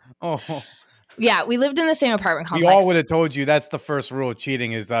 yeah, we lived in the same apartment complex. We all would have told you that's the first rule of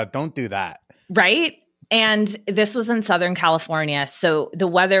cheating is don't do that. Right. And this was in Southern California. So the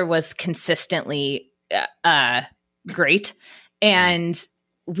weather was consistently great. And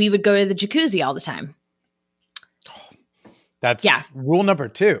we would go to the jacuzzi all the time. That's rule number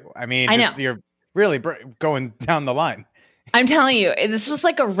 2. I mean, you're really going down the line. I'm telling you, this was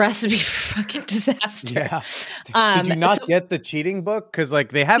like a recipe for fucking disaster. Yeah. Did you not get the cheating book? Because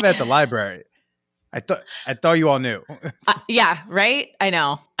like they have it at the library. I thought you all knew. Yeah, right? I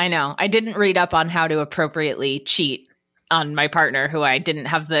know. I didn't read up on how to appropriately cheat on my partner, who I didn't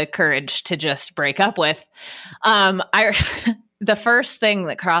have the courage to just break up with. The first thing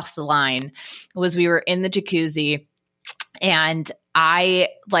that crossed the line was we were in the jacuzzi, and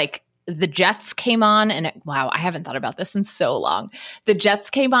the jets came on, and I haven't thought about this in so long. The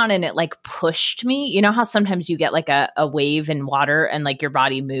jets came on and it like pushed me. You know how sometimes you get like a wave in water and like your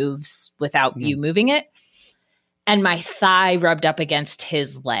body moves without you moving it? And my thigh rubbed up against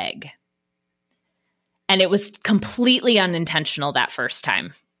his leg. And it was completely unintentional that first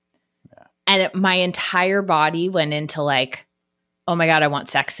time. Yeah. And my entire body went into like, oh my God, I want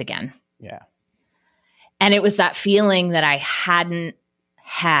sex again. Yeah. And it was that feeling that I hadn't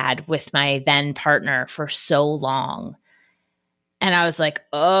had with my then partner for so long. And I was like,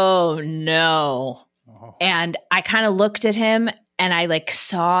 oh no. Oh. And I kind of looked at him and I like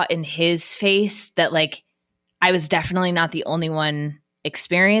saw in his face that like I was definitely not the only one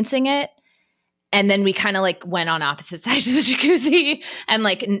experiencing it. And then we kind of like went on opposite sides of the jacuzzi and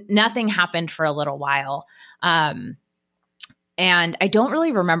like nothing happened for a little while. And I don't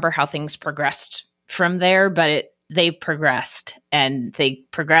really remember how things progressed from there, but they progressed and they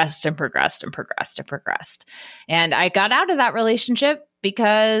progressed and progressed and progressed and progressed. And I got out of that relationship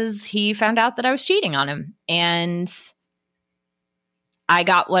because he found out that I was cheating on him. And I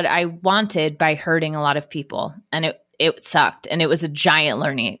got what I wanted by hurting a lot of people. And it sucked. And it was a giant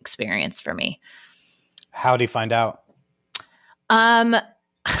learning experience for me. How'd he find out?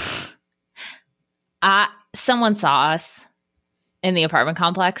 Someone saw us in the apartment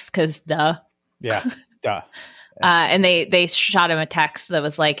complex because duh. Yeah, duh. And they shot him a text that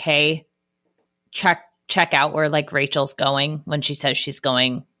was like, hey, check out where like Rachel's going when she says she's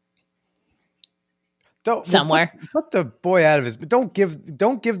going somewhere. Put the boy out of his. Don't give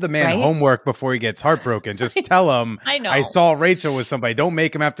the man homework before he gets heartbroken. Just tell him. I know. I saw Rachel with somebody. Don't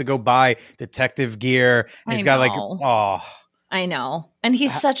make him have to go buy detective gear. And he's got like, oh. I know. And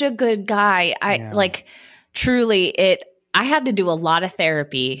he's such a good guy. Like truly I had to do a lot of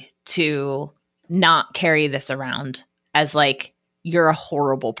therapy to not carry this around as like, you're a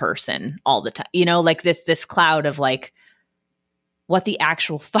horrible person all the time. You know, like this cloud of like, what the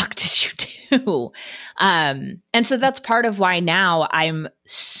actual fuck did you do? And so that's part of why now I'm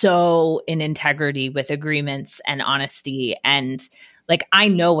so in integrity with agreements and honesty. And like, I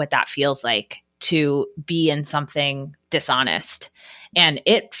know what that feels like to be in something dishonest. And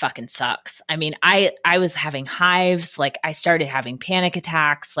it fucking sucks. I mean, I was having hives. Like I started having panic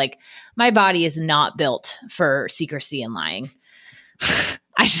attacks. Like my body is not built for secrecy and lying.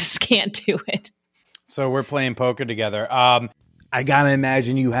 I just can't do it. So we're playing poker together. I got to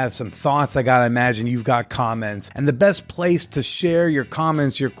imagine you have some thoughts. I got to imagine you've got comments. And the best place to share your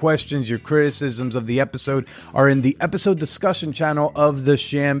comments, your questions, your criticisms of the episode are in the episode discussion channel of the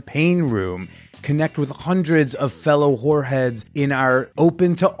Champagne Room. Connect with hundreds of fellow whoreheads in our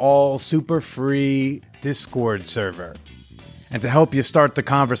open to all super free Discord server. And to help you start the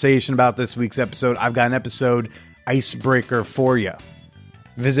conversation about this week's episode, I've got an episode icebreaker for you.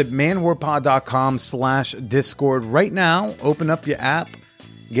 Visit manwhorepod.com/Discord right now. Open up your app.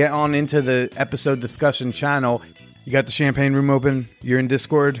 Get on into the episode discussion channel. You got the Champagne Room open? You're in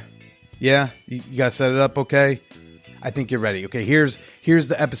Discord? Yeah? You got to set it up okay? I think you're ready. Okay, here's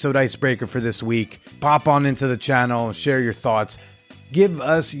the episode icebreaker for this week. Pop on into the channel. Share your thoughts. Give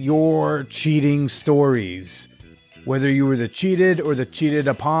us your cheating stories. Whether you were the cheated or the cheated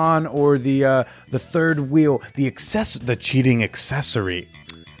upon or the third wheel, the cheating accessory.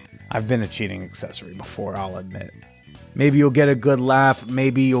 I've been a cheating accessory before, I'll admit. Maybe you'll get a good laugh.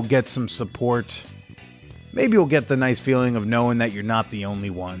 Maybe you'll get some support. Maybe you'll get the nice feeling of knowing that you're not the only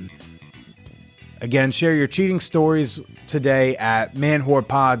one. Again, share your cheating stories today at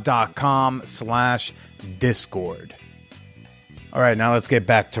manwhorepod.com/Discord. All right, now let's get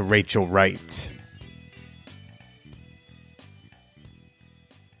back to Rachel Wright.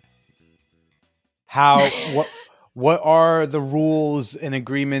 What are the rules and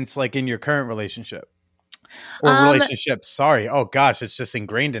agreements like in your current relationship or relationships? Sorry. Oh gosh, it's just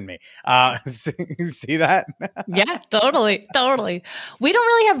ingrained in me. See that? Yeah, totally. We don't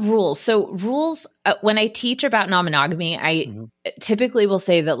really have rules. So rules, when I teach about non-monogamy, I typically will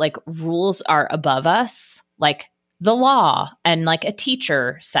say that like rules are above us, like the law, and like a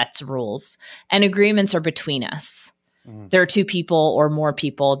teacher sets rules, and agreements are between us. There are two people or more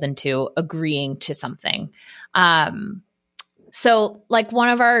people than two agreeing to something. So like one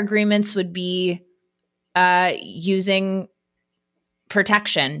of our agreements would be using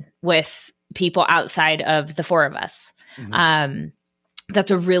protection with people outside of the four of us.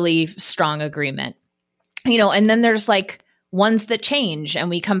 That's a really strong agreement, you know, and then there's like ones that change and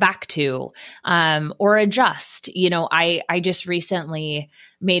we come back to, or adjust. You know, I just recently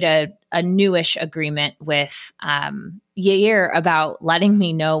made a newish agreement with Yair about letting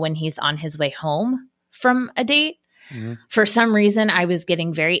me know when he's on his way home from a date. For some reason, I was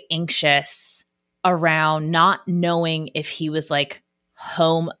getting very anxious around not knowing if he was like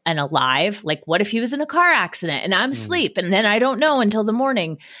home and alive. Like, what if he was in a car accident and I'm asleep and then I don't know until the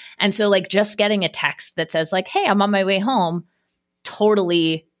morning? And so like just getting a text that says like, hey, I'm on my way home,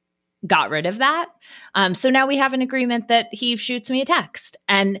 totally got rid of that. So now we have an agreement that he shoots me a text.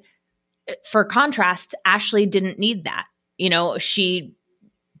 And for contrast, Ashley didn't need that. She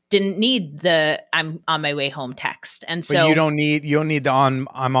didn't need the "I'm on my way home" text, and But so you don't need the "I'm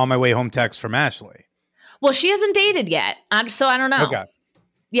on my way home" text from Ashley. well, she hasn't dated yet, so I don't know. Okay.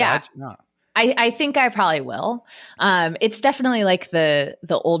 Yeah. Gotcha. No. I think I probably will. It's definitely like the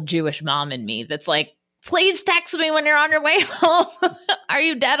old Jewish mom in me that's like, please text me when you're on your way home. Are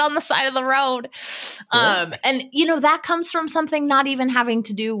you dead on the side of the road? And that comes from something not even having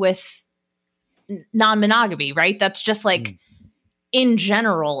to do with non-monogamy, right? That's just like in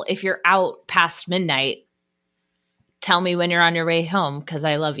general, if you're out past midnight, tell me when you're on your way home because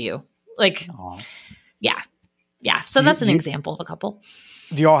I love you. Like, Aww. yeah. So that's an example of a couple.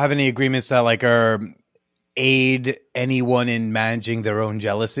 Do you all have any agreements that like aid anyone in managing their own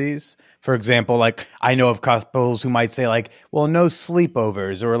jealousies? For example, like I know of couples who might say like, well, no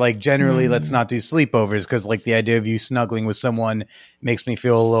sleepovers, or like generally let's not do sleepovers because like the idea of you snuggling with someone makes me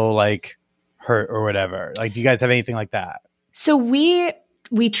feel a little like hurt or whatever. Like, do you guys have anything like that? So we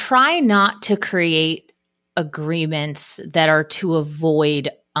try not to create agreements that are to avoid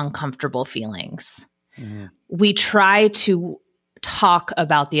uncomfortable feelings. We try to talk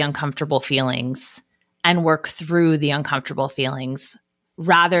about the uncomfortable feelings and work through the uncomfortable feelings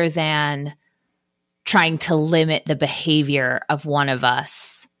rather than trying to limit the behavior of one of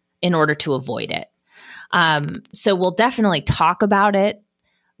us in order to avoid it. So we'll definitely talk about it.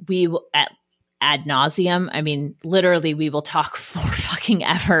 We will ad nauseum. I mean, literally, we will talk for fucking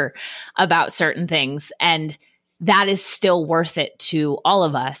ever about certain things. And that is still worth it to all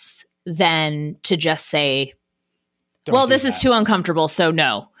of us than to just say, well, this is too uncomfortable, so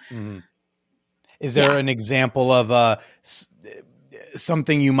no. Is there an example of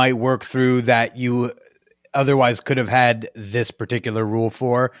something you might work through that you otherwise could have had this particular rule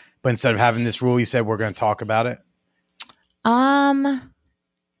for, but instead of having this rule, you said we're going to talk about it?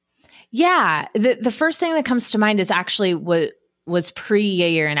 Yeah. The first thing that comes to mind is actually was pre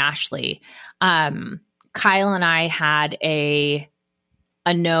Yair and Ashley. Kyle and I had a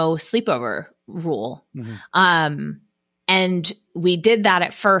no sleepover rule. And we did that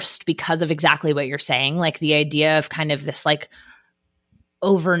at first because of exactly what you're saying, like the idea of kind of this like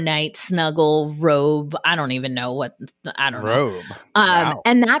overnight snuggle robe. I don't even know what robe. Wow.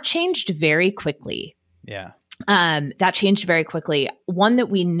 And that changed very quickly. Yeah. That changed very quickly. One that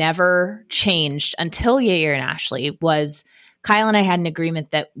we never changed until Yair and Ashley was Kyle and I had an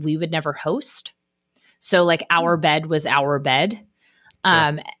agreement that we would never host. So like our bed was our bed,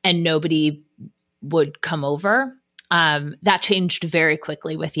 and nobody would come over. That changed very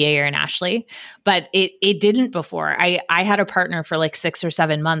quickly with Yair and Ashley, but it didn't before. I had a partner for like 6 or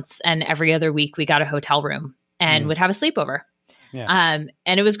 7 months, and every other week we got a hotel room and would have a sleepover. Yeah.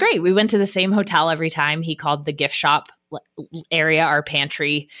 And it was great. We went to the same hotel every time. He called the gift shop area our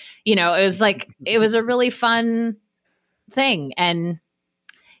pantry. It was like, it was a really fun thing. And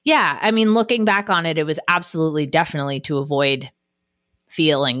yeah, I mean, looking back on it, it was absolutely definitely to avoid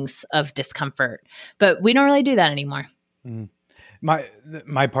feelings of discomfort, but we don't really do that anymore.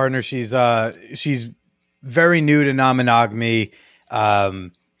 My partner, she's very new to non-monogamy.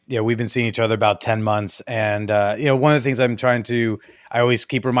 We've been seeing each other about 10 months. And, one of the things I always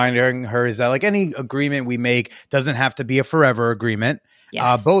keep reminding her is that like any agreement we make doesn't have to be a forever agreement.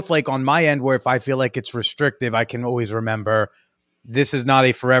 Yes. Both like on my end, where if I feel like it's restrictive, I can always remember this is not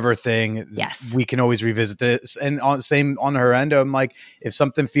a forever thing. Yes. We can always revisit this. And same on her end, I'm like, if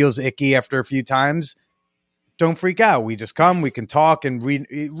something feels icky after a few times, don't freak out. We just come, we can talk and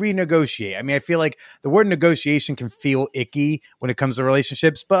renegotiate. I mean, I feel like the word negotiation can feel icky when it comes to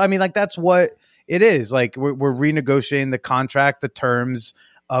relationships, but I mean, like that's what it is. Like we're renegotiating the contract, the terms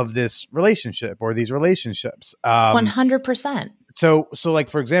of this relationship or these relationships. 100%. So like,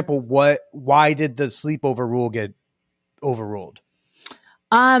 for example, why did the sleepover rule get overruled?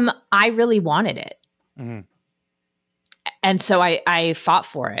 I really wanted it. And so I fought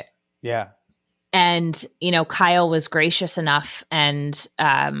for it. Yeah. And, Kyle was gracious enough and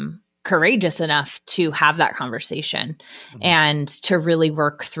courageous enough to have that conversation and to really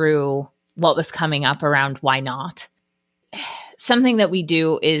work through what was coming up around why not. Something that we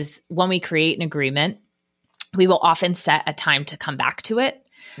do is when we create an agreement, we will often set a time to come back to it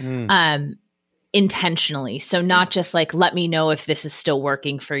intentionally. So not just like, let me know if this is still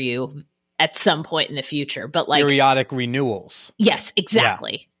working for you at some point in the future, but like periodic renewals. Yes,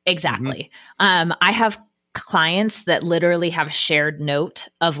 exactly. Yeah. Exactly. I have clients that literally have a shared note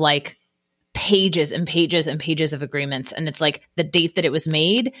of like pages and pages and pages of agreements. And it's like the date that it was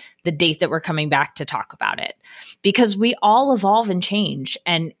made, the date that we're coming back to talk about it, because we all evolve and change.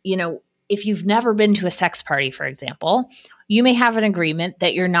 And, if you've never been to a sex party, for example, you may have an agreement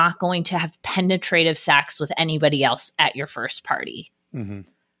that you're not going to have penetrative sex with anybody else at your first party. Mm-hmm.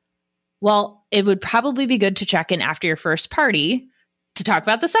 Well, it would probably be good to check in after your first party to talk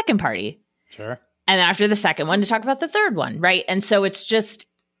about the second party. Sure. And after the second one to talk about the third one, right? And so it's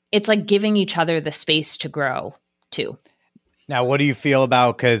like giving each other the space to grow too. Now, what do you feel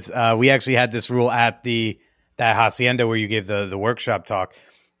about, because we actually had this rule at that hacienda where you gave the workshop talk.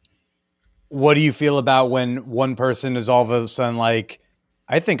 What do you feel about when one person is all of a sudden like,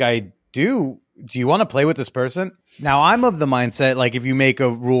 I think I do. Do you want to play with this person? Now, I'm of the mindset, like if you make a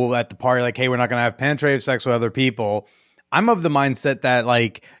rule at the party, like, hey, we're not going to have penetrative sex with other people. I'm of the mindset that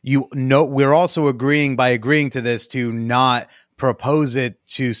like, we're also agreeing to this to not propose it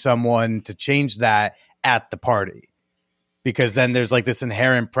to someone to change that at the party. Because then there's like this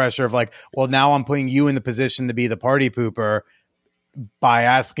inherent pressure of like, well, now I'm putting you in the position to be the party pooper by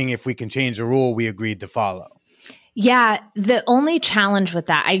asking if we can change the rule we agreed to follow. Yeah. The only challenge with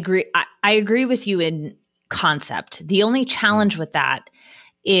that, I agree with you in concept. The only challenge with that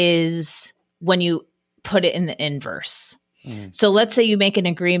is when you put it in the inverse. Mm. So let's say you make an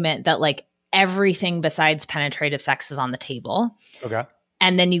agreement that like everything besides penetrative sex is on the table. Okay.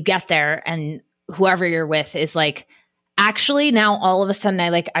 And then you get there and whoever you're with is like, actually now all of a sudden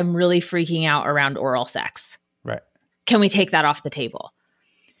I'm really freaking out around oral sex. Right. Can we take that off the table?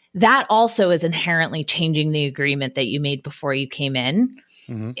 That also is inherently changing the agreement that you made before you came in.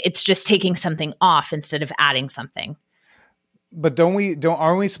 Mm-hmm. It's just taking something off instead of adding something. But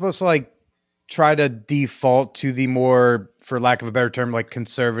aren't we supposed to like try to default to the more, for lack of a better term, like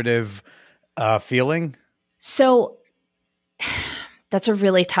conservative feeling? So that's a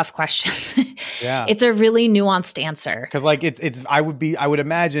really tough question. Yeah. It's a really nuanced answer. Cause like I would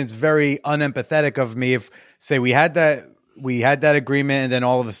imagine it's very unempathetic of me if say we had that agreement and then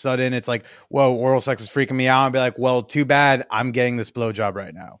all of a sudden it's like, whoa, oral sex is freaking me out. And be like, well, too bad. I'm getting this blowjob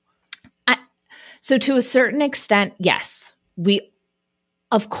right now. So to a certain extent, yes, we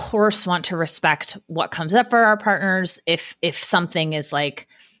of course want to respect what comes up for our partners. If something is like,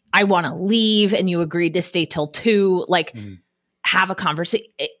 I want to leave and you agreed to stay till 2, like have a conversation.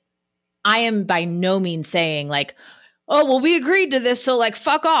 I am by no means saying like, oh, well, we agreed to this, so like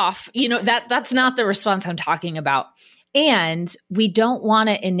fuck off. That's not the response I'm talking about. And we don't want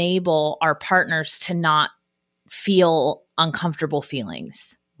to enable our partners to not feel uncomfortable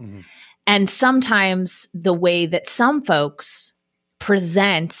feelings. Mm-hmm. And sometimes the way that some folks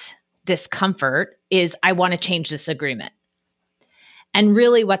present discomfort is, I want to change this agreement. And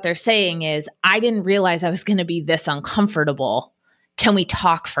really what they're saying is, I didn't realize I was going to be this uncomfortable. Can we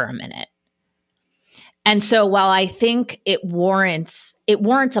talk for a minute? And so while I think it warrants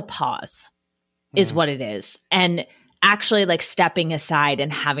a pause, is what it is. And actually like stepping aside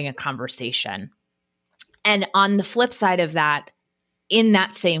and having a conversation. And on the flip side of that, in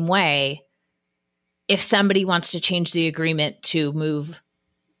that same way, if somebody wants to change the agreement to move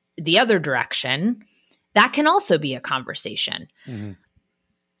the other direction, that can also be a conversation. Mm-hmm.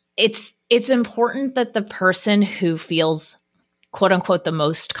 It's important that the person who feels quote unquote the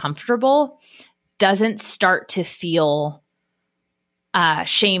most comfortable doesn't start to feel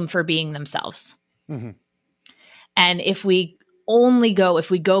shame for being themselves. Mm-hmm. And if we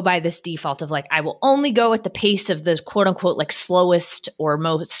go by this default of like, I will only go at the pace of the quote unquote like slowest or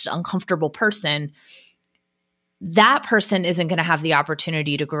most uncomfortable person, that person isn't going to have the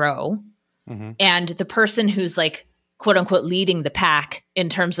opportunity to grow. Mm-hmm. And the person who's like quote unquote leading the pack in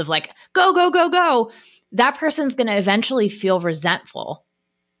terms of like, go, go, go, go, that person's going to eventually feel resentful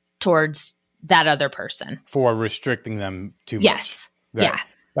towards that other person. For restricting them too much. Yes. Right. Yeah.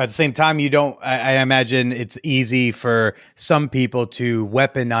 But at the same time, I imagine it's easy for some people to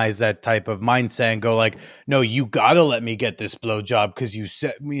weaponize that type of mindset and go like, no, you got to let me get this blowjob because you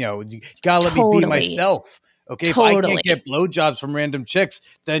said, you got to let me be myself. Okay. Totally. If I can't get blowjobs from random chicks,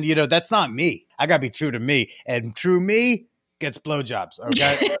 then, that's not me. I got to be true to me. And true me gets blowjobs.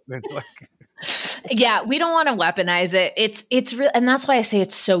 Okay. It's like... Yeah, we don't want to weaponize it. It's real. And that's why I say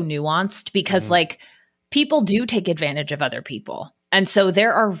it's so nuanced because like people do take advantage of other people. And so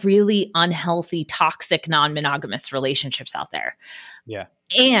there are really unhealthy, toxic, non-monogamous relationships out there. Yeah.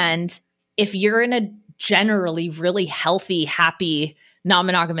 And if you're in a generally really healthy, happy,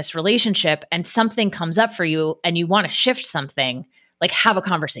 non-monogamous relationship and something comes up for you and you want to shift something, like have a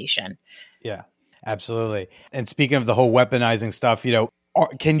conversation. Yeah, absolutely. And speaking of the whole weaponizing stuff,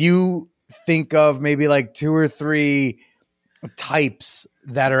 can you think of maybe like 2 or 3 types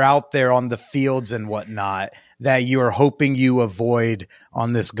that are out there on the fields and whatnot that you are hoping you avoid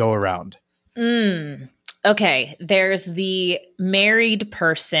on this go around? Okay, there's the married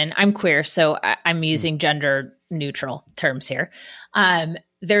person. I'm queer, so I'm using gender neutral terms here.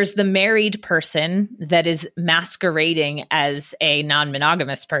 There's the married person that is masquerading as a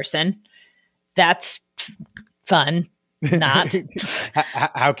non-monogamous person. That's fun. Not.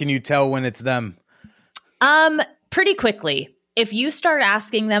 How can you tell when it's them? Pretty quickly. If you start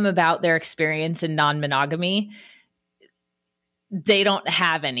asking them about their experience in non-monogamy, they don't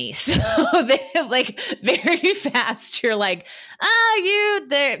have any. So they like very fast. You're like, you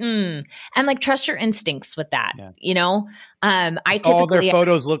there. And like, trust your instincts with that, you know? I typically all their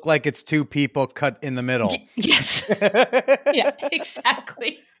photos look like it's two people cut in the middle. Yes. Yeah,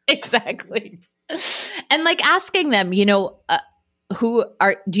 exactly. Exactly. And like asking them, you know,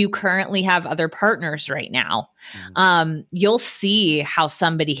 do you currently have other partners right now? You'll see how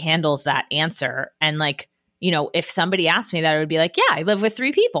somebody handles that answer. And like, you know, if somebody asked me that, I would be like, yeah, I live with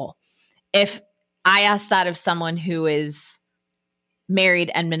 3 people. If I asked that of someone who is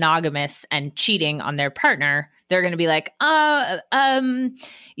married and monogamous and cheating on their partner, they're going to be like, no,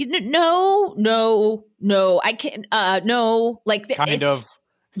 I can't, no, like kind of.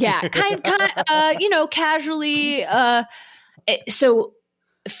 Yeah, kind you know, casually. So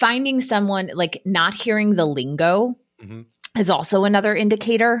finding someone, like not hearing the lingo is also another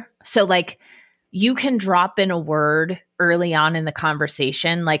indicator. So like, you can drop in a word early on in the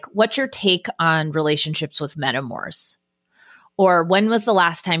conversation, like, what's your take on relationships with metamors? Or when was the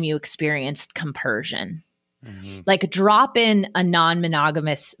last time you experienced compersion? Like, drop in a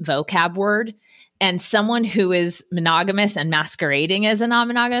non-monogamous vocab word, and someone who is monogamous and masquerading as a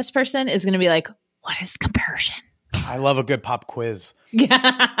non-monogamous person is going to be like, what is compersion? I love a good pop quiz. Yeah.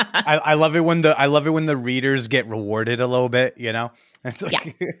 I love it when the readers get rewarded a little bit, you know? It's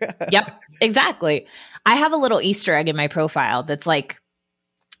like Yep, exactly. I have a little Easter egg in my profile that's like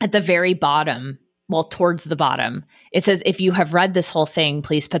at the very bottom, well, towards the bottom. It says, if you have read this whole thing,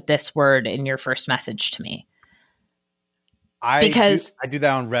 please put this word in your first message to me. I do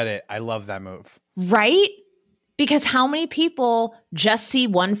that on Reddit. I love that move. Right? Because how many people just see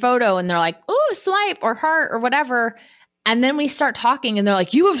one photo and they're like, oh, swipe or heart or whatever. And then we start talking and they're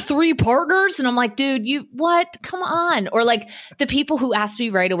like, you have 3 partners? And I'm like, dude, what? Come on. Or like the people who asked me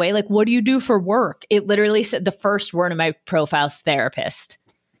right away, like, what do you do for work? It literally said the first word in my profile is therapist.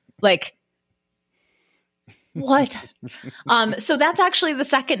 Like, what? So that's actually the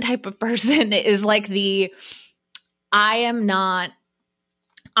second type of person is like I am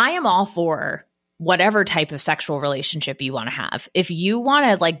all for whatever type of sexual relationship you want to have. If you want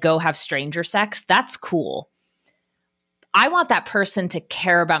to like go have stranger sex, that's cool. I want that person to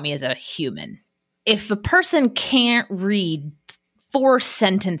care about me as a human. If a person can't read 4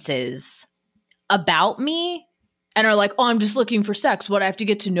 sentences about me and are like, oh, I'm just looking for sex, what, I have to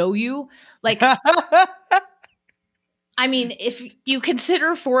get to know you? Like, I mean, if you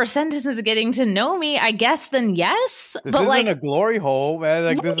consider 4 sentences getting to know me, I guess then yes. This but isn't like a glory hole, man.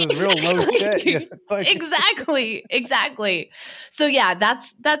 Like this is real low shit. Like, Exactly. So yeah,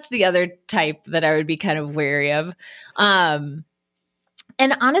 that's the other type that I would be kind of wary of. And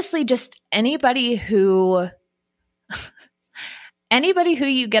honestly, just anybody who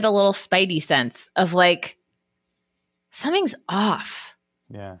you get a little spidey sense of like something's off.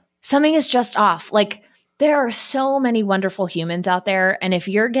 Yeah. Something is just off. Like, there are so many wonderful humans out there. And if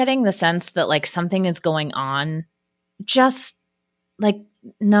you're getting the sense that like something is going on, just like,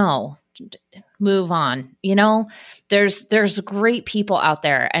 no, move on. You know, there's great people out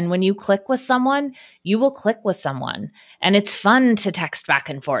there. And when you click with someone, you will click with someone. And it's fun to text back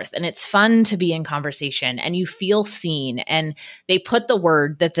and forth. And it's fun to be in conversation. And you feel seen. And they put the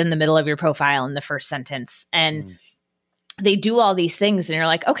word that's in the middle of your profile in the first sentence. And they do all these things and you're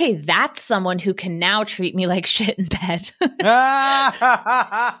like, okay, that's someone who can now treat me like shit in bed. Like,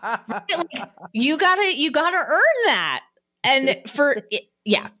 you gotta earn that. And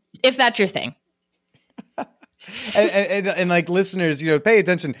if that's your thing. and like listeners, you know, pay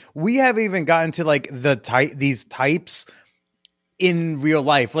attention. We haven't even gotten to like these types in real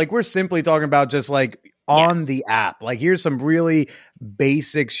life. Like we're simply talking about just like on the app. Like here's some really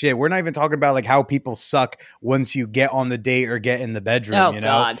basic shit. We're not even talking about like how people suck once you get on the date or get in the bedroom. Oh, you know,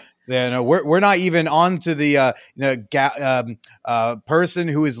 God. Then we're not even on to the person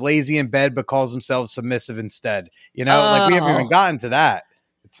who is lazy in bed but calls themselves submissive instead. You know, like we haven't even gotten to that.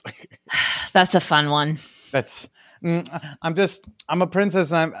 It's like that's a fun one. That's I'm a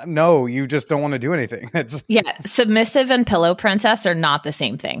princess. No, you just don't want to do anything. Submissive and pillow princess are not the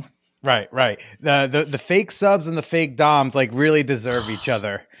same thing. Right. The fake subs and the fake doms like really deserve each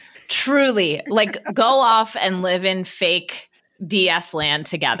other. Truly, like go off and live in fake DS land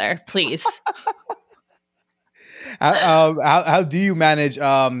together, please. How do you manage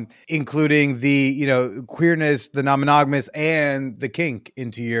including the queerness, the non-monogamous, and the kink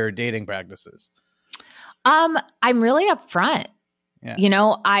into your dating practices? I'm really upfront.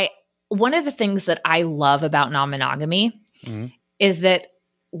 Yeah. One of the things that I love about non-monogamy is that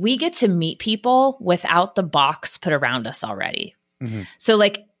we get to meet people without the box put around us already. So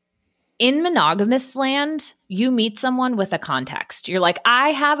like in monogamous land, you meet someone with a context. You're like,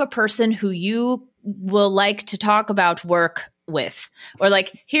 I have a person who you will like to talk about work with, or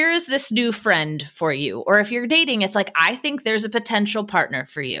like, here's this new friend for you. Or if you're dating, it's like, I think there's a potential partner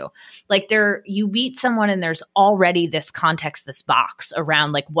for you. Like you meet someone and there's already this context, this box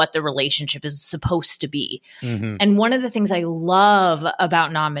around like what the relationship is supposed to be. And one of the things I love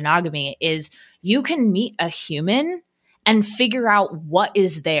about non-monogamy is you can meet a human and figure out what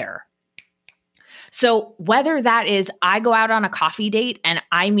is there. So whether that is I go out on a coffee date and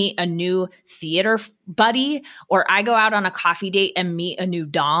I meet a new theater buddy, or I go out on a coffee date and meet a new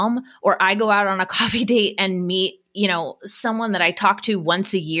dom, or I go out on a coffee date and meet, someone that I talk to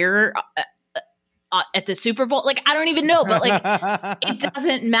once a year at the Super Bowl. Like, I don't even know, but like, it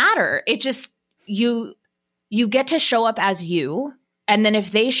doesn't matter. It just, you get to show up as you. And then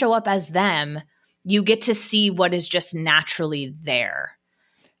if they show up as them, you get to see what is just naturally there.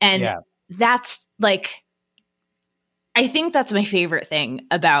 And that's like, I think that's my favorite thing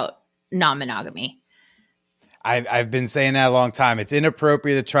about non-monogamy. I've been saying that a long time. It's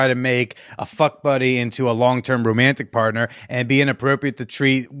inappropriate to try to make a fuck buddy into a long-term romantic partner, and be inappropriate to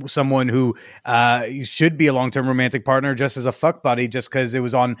treat someone who should be a long-term romantic partner just as a fuck buddy just because it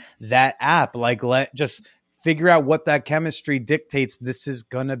was on that app. Like, just figure out what that chemistry dictates this is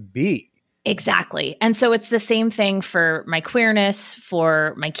gonna be. Exactly. And so it's the same thing for my queerness,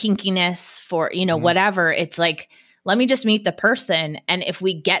 for my kinkiness, for, whatever. It's like, let me just meet the person. And if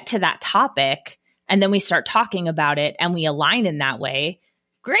we get to that topic and then we start talking about it and we align in that way,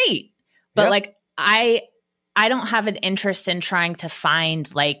 great. But like, I don't have an interest in trying to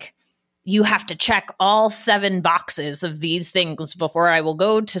find like, you have to check all 7 boxes of these things before I will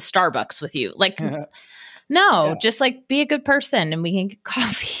go to Starbucks with you. Like, no, just like be a good person and we can get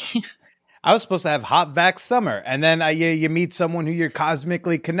coffee. I was supposed to have hot vax summer, and then you meet someone who you're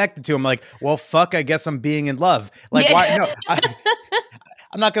cosmically connected to. I'm like, well, fuck, I guess I'm being in love. Like, why? No,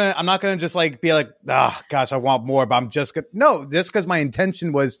 I'm not gonna just like be like, oh gosh, I want more. But I'm just because my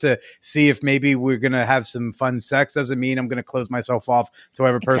intention was to see if maybe we're gonna have some fun sex doesn't mean I'm gonna close myself off to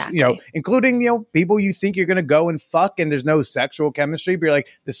whatever person, including people you think you're gonna go and fuck, and there's no sexual chemistry. But you're like,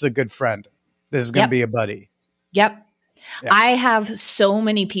 this is a good friend. This is gonna be a buddy. Yep. Yeah. I have so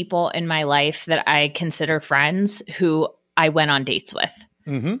many people in my life that I consider friends who I went on dates with.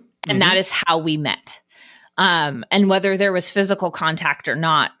 And that is how we met. And whether there was physical contact or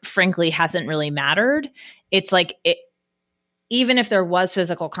not, frankly, hasn't really mattered. It's like, even if there was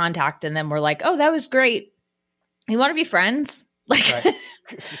physical contact and then we're like, oh, that was great. You want to be friends? Like,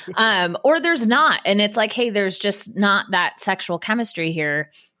 or there's not. And it's like, hey, there's just not that sexual chemistry here.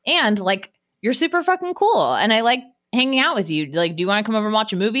 And like, you're super fucking cool. And I like hanging out with you. Like, do you want to come over and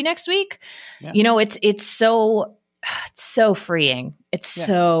watch a movie next week? It's so freeing. It's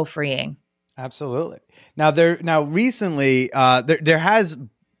so freeing. Absolutely. Now recently, there has,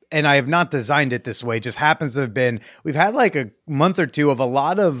 and I have not designed it this way, just happens to have been, we've had like a month or two of a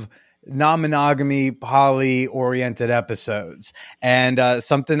lot of non-monogamy, poly-oriented episodes. And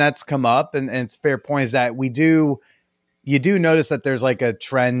something that's come up, and it's a fair point, is that you do notice that there's like a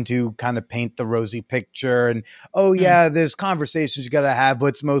trend to kind of paint the rosy picture and, there's conversations you got to have, but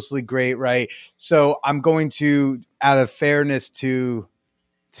it's mostly great, right? So I'm going to, out of fairness to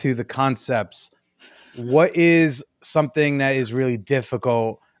the concepts, what is something that is really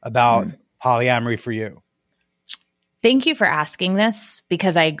difficult about polyamory for you? Thank you for asking this,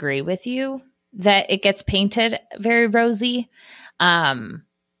 because I agree with you that it gets painted very rosy.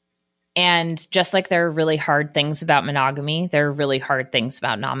 And just like there are really hard things about monogamy, there are really hard things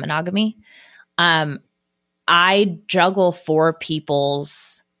about non-monogamy. I juggle 4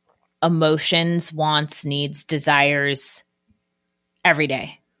 people's emotions, wants, needs, desires every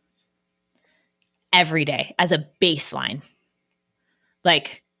day as a baseline.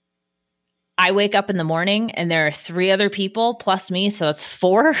 Like, I wake up in the morning and there are 3 other people plus me, so it's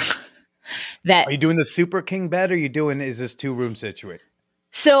 4. That are you doing the super king bed, or is this 2-room situation?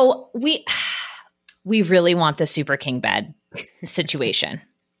 So we really want the super king bed situation.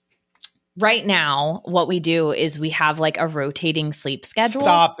 Right now, what we do is we have like a rotating sleep schedule.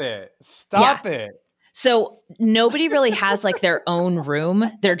 Stop it. So nobody really has like their own room.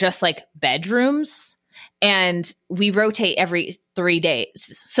 They're just like bedrooms, and we rotate every 3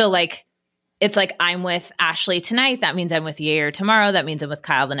 days. So like it's like I'm with Ashley tonight. That means I'm with Yair tomorrow. That means I'm with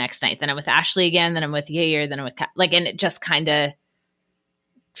Kyle the next night. Then I'm with Ashley again. Then I'm with Yair. Then I'm with Kyle. Like, and it just kind of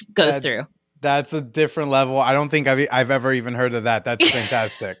goes through. That's a different level. I don't think I've ever even heard of that. That's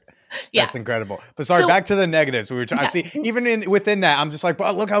fantastic. Yeah. That's incredible. But sorry, back to the negatives. We were trying to see, even within that, I'm just like,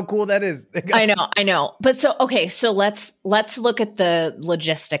 oh, look how cool that is. I know. But so let's look at the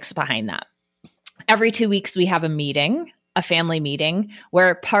logistics behind that. Every 2 weeks, we have a family meeting,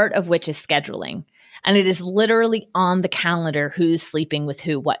 where part of which is scheduling. And it is literally on the calendar who's sleeping with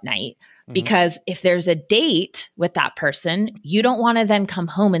who what night. Because if there's a date with that person, you don't want to then come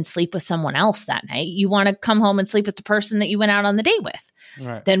home and sleep with someone else that night. You want to come home and sleep with the person that you went out on the date with.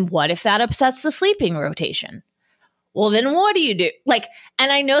 Right. Then what if that upsets the sleeping rotation? Well, then what do you do? Like,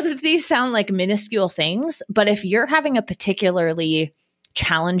 and I know that these sound like minuscule things, but if you're having a particularly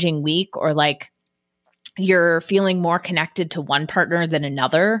challenging week, or like you're feeling more connected to one partner than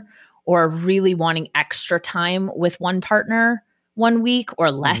another, or really wanting extra time with one partner one week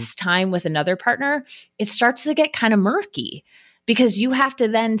or less time with another partner, it starts to get kind of murky, because you have to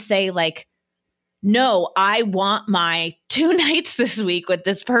then say like, no, I want my 2 nights this week with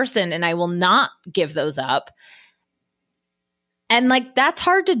this person and I will not give those up. And like, that's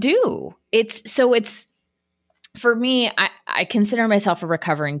hard to do. It's for me, I consider myself a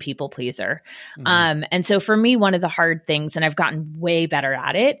recovering people pleaser. And so for me, one of the hard things, and I've gotten way better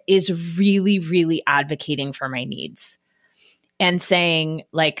at it, is really, really advocating for my needs. And saying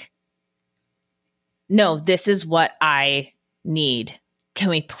like, no, this is what I need. Can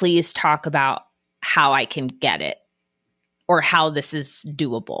we please talk about how I can get it, or how this is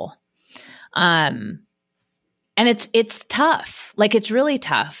doable? And it's tough. Like, it's really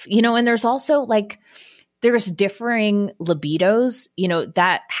tough, and there's also like, there's differing libidos,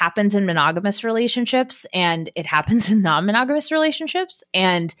 that happens in monogamous relationships and it happens in non-monogamous relationships.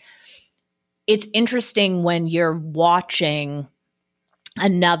 And it's interesting when you're watching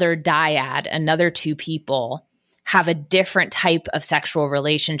another dyad, another 2 people have a different type of sexual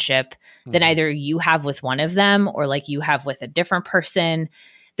relationship than either you have with one of them or like you have with a different person.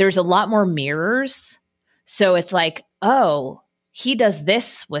 There's a lot more mirrors. So it's like, oh, he does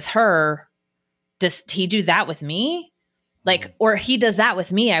this with her. Does he do that with me? Like, or he does that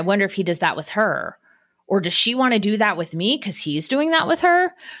with me. I wonder if he does that with her. Or does she want to do that with me because he's doing that with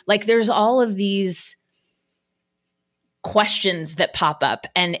her? Like, there's all of these questions that pop up,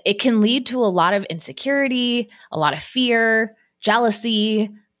 and it can lead to a lot of insecurity, a lot of fear, jealousy.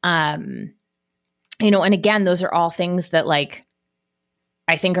 And again, those are all things that like,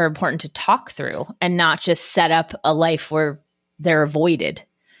 I think are important to talk through and not just set up a life where they're avoided.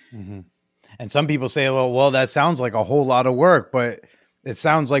 And some people say, well, that sounds like a whole lot of work, but it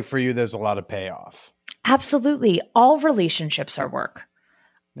sounds like for you, there's a lot of payoff. Absolutely. All relationships are work.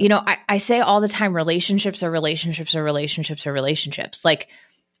 I say all the time, relationships are relationships are relationships are relationships. Like,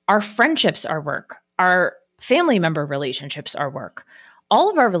 our friendships are work. Our family member relationships are work. All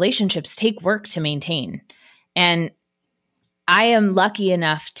of our relationships take work to maintain. And I am lucky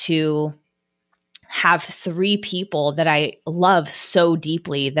enough to have 3 people that I love so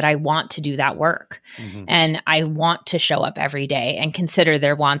deeply that I want to do that work. And I want to show up every day and consider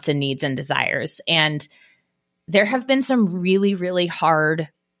their wants and needs and desires. And there have been some really, really hard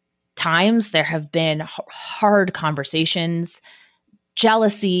times. There have been hard conversations,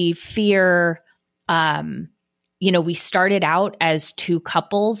 jealousy, fear. We started out as 2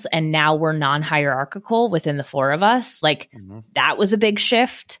 couples and now we're non-hierarchical within the 4 of us. Like, that was a big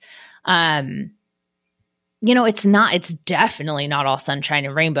shift. It's definitely not all sunshine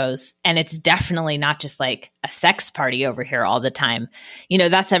and rainbows. And it's definitely not just like a sex party over here all the time.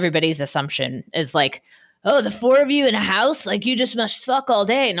 That's everybody's assumption, is like, oh, the 4 of you in a house, like, you just must fuck all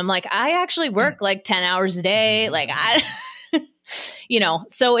day. And I'm like, I actually work like 10 hours a day. Like,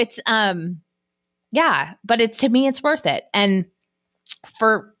 so it's, but to me, it's worth it. And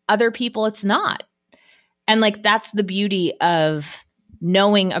for other people, it's not. And like, that's the beauty of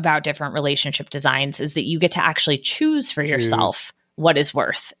knowing about different relationship designs, is that you get to actually choose for yourself what is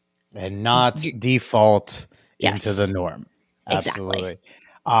worth. And not default into the norm. Absolutely.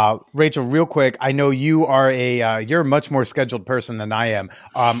 Exactly. Rachel, real quick, I know you are you're a much more scheduled person than I am.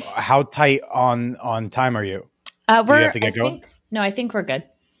 How tight on time are you? Do you have to get going? I think we're good.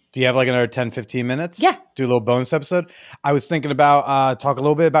 Do you have like another 10, 15 minutes? Yeah. Do a little bonus episode. I was thinking about talk a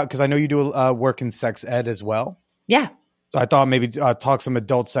little bit about, because I know you do work in sex ed as well. Yeah. So I thought maybe talk some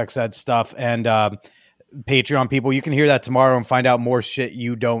adult sex ed stuff, and Patreon people, you can hear that tomorrow and find out more shit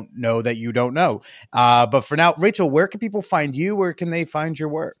you don't know that you don't know. But for now, Rachel, where can people find you? Where can they find your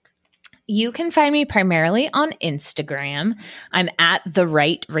work? You can find me primarily on Instagram. I'm at the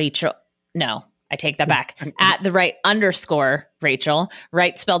Wright Rachel. no, I take that back. At the Wright _ Rachel.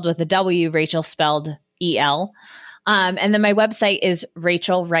 Wright spelled with a W, Rachel spelled EL. And then my website is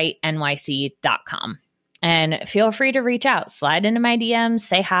rachelwrightnyc.com. And feel free to reach out, slide into my DMs,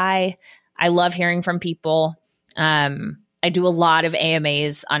 say hi. I love hearing from people. I do a lot of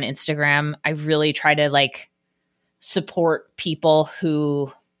AMAs on Instagram. I really try to support people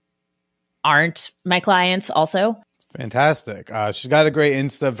who aren't my clients also. Fantastic. She's got a great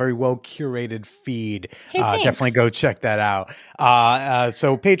Insta, very well curated feed. Hey, definitely go check that out.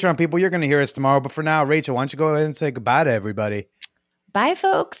 So Patreon people, you're going to hear us tomorrow. But for now, Rachel, why don't you go ahead and say goodbye to everybody? Bye,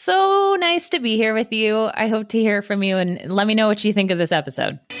 folks. So nice to be here with you. I hope to hear from you and let me know what you think of this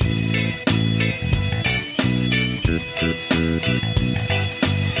episode.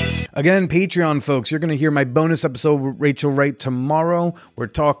 Again, Patreon folks, you're going to hear my bonus episode with Rachel Wright tomorrow. We're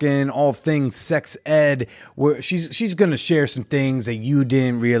talking all things sex ed. She's going to share some things that you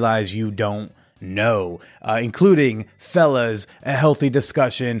didn't realize you don't know, including, fellas, a healthy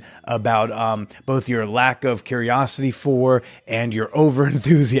discussion about both your lack of curiosity for and your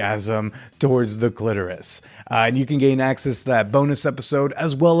overenthusiasm towards the clitoris. And you can gain access to that bonus episode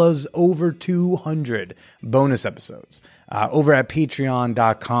as well as over 200 bonus episodes over at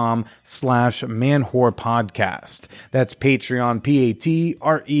patreon.com/manwhorepodcast. That's Patreon,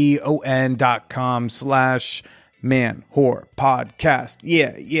 patreon.com/manwhorepodcast.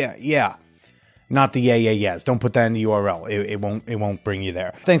 Yeah. Not the yes. Don't put that in the URL. It won't bring you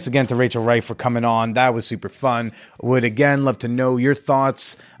there. Thanks again to Rachel Wright for coming on. That was super fun. Would again love to know your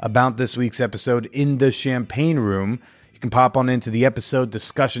thoughts about this week's episode in the Champagne Room. You can pop on into the episode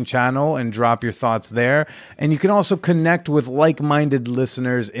discussion channel and drop your thoughts there. And you can also connect with like-minded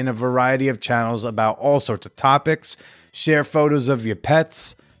listeners in a variety of channels about all sorts of topics. Share photos of your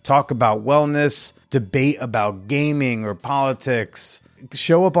pets. Talk about wellness. Debate about gaming or politics.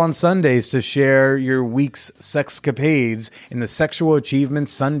 Show up on Sundays to share your week's sexcapades in the Sexual Achievement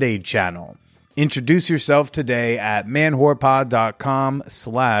Sunday channel. Introduce yourself today at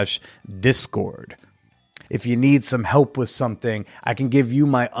manwhorepod.com/discord. If you need some help with something, I can give you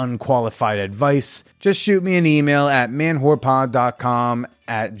my unqualified advice. Just shoot me an email at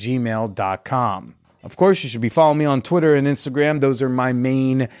manwhorepod.com@gmail.com. Of course, you should be following me on Twitter and Instagram. Those are my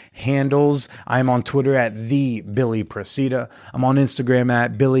main handles. I'm on Twitter at @TheBillyPresida. I'm on Instagram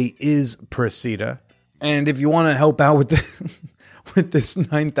at BillyIsPresida. And if you want to help out with this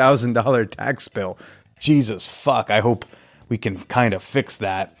 $9,000 tax bill, Jesus fuck, I hope we can kind of fix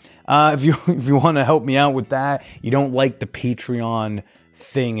that. If you want to help me out with that, you don't like the Patreon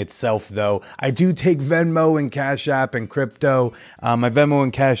thing itself, though, I do take Venmo and Cash App and crypto. My Venmo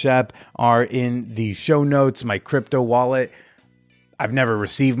and Cash App are in the show notes. My crypto wallet, I've never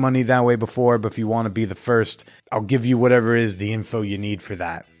received money that way before, but if you want to be the first, I'll give you whatever is the info you need for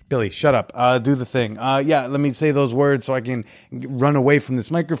that. Billy, shut up. Do the thing. Yeah, let me say those words so I can run away from this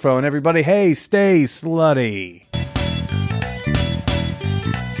microphone. Everybody, hey, stay slutty.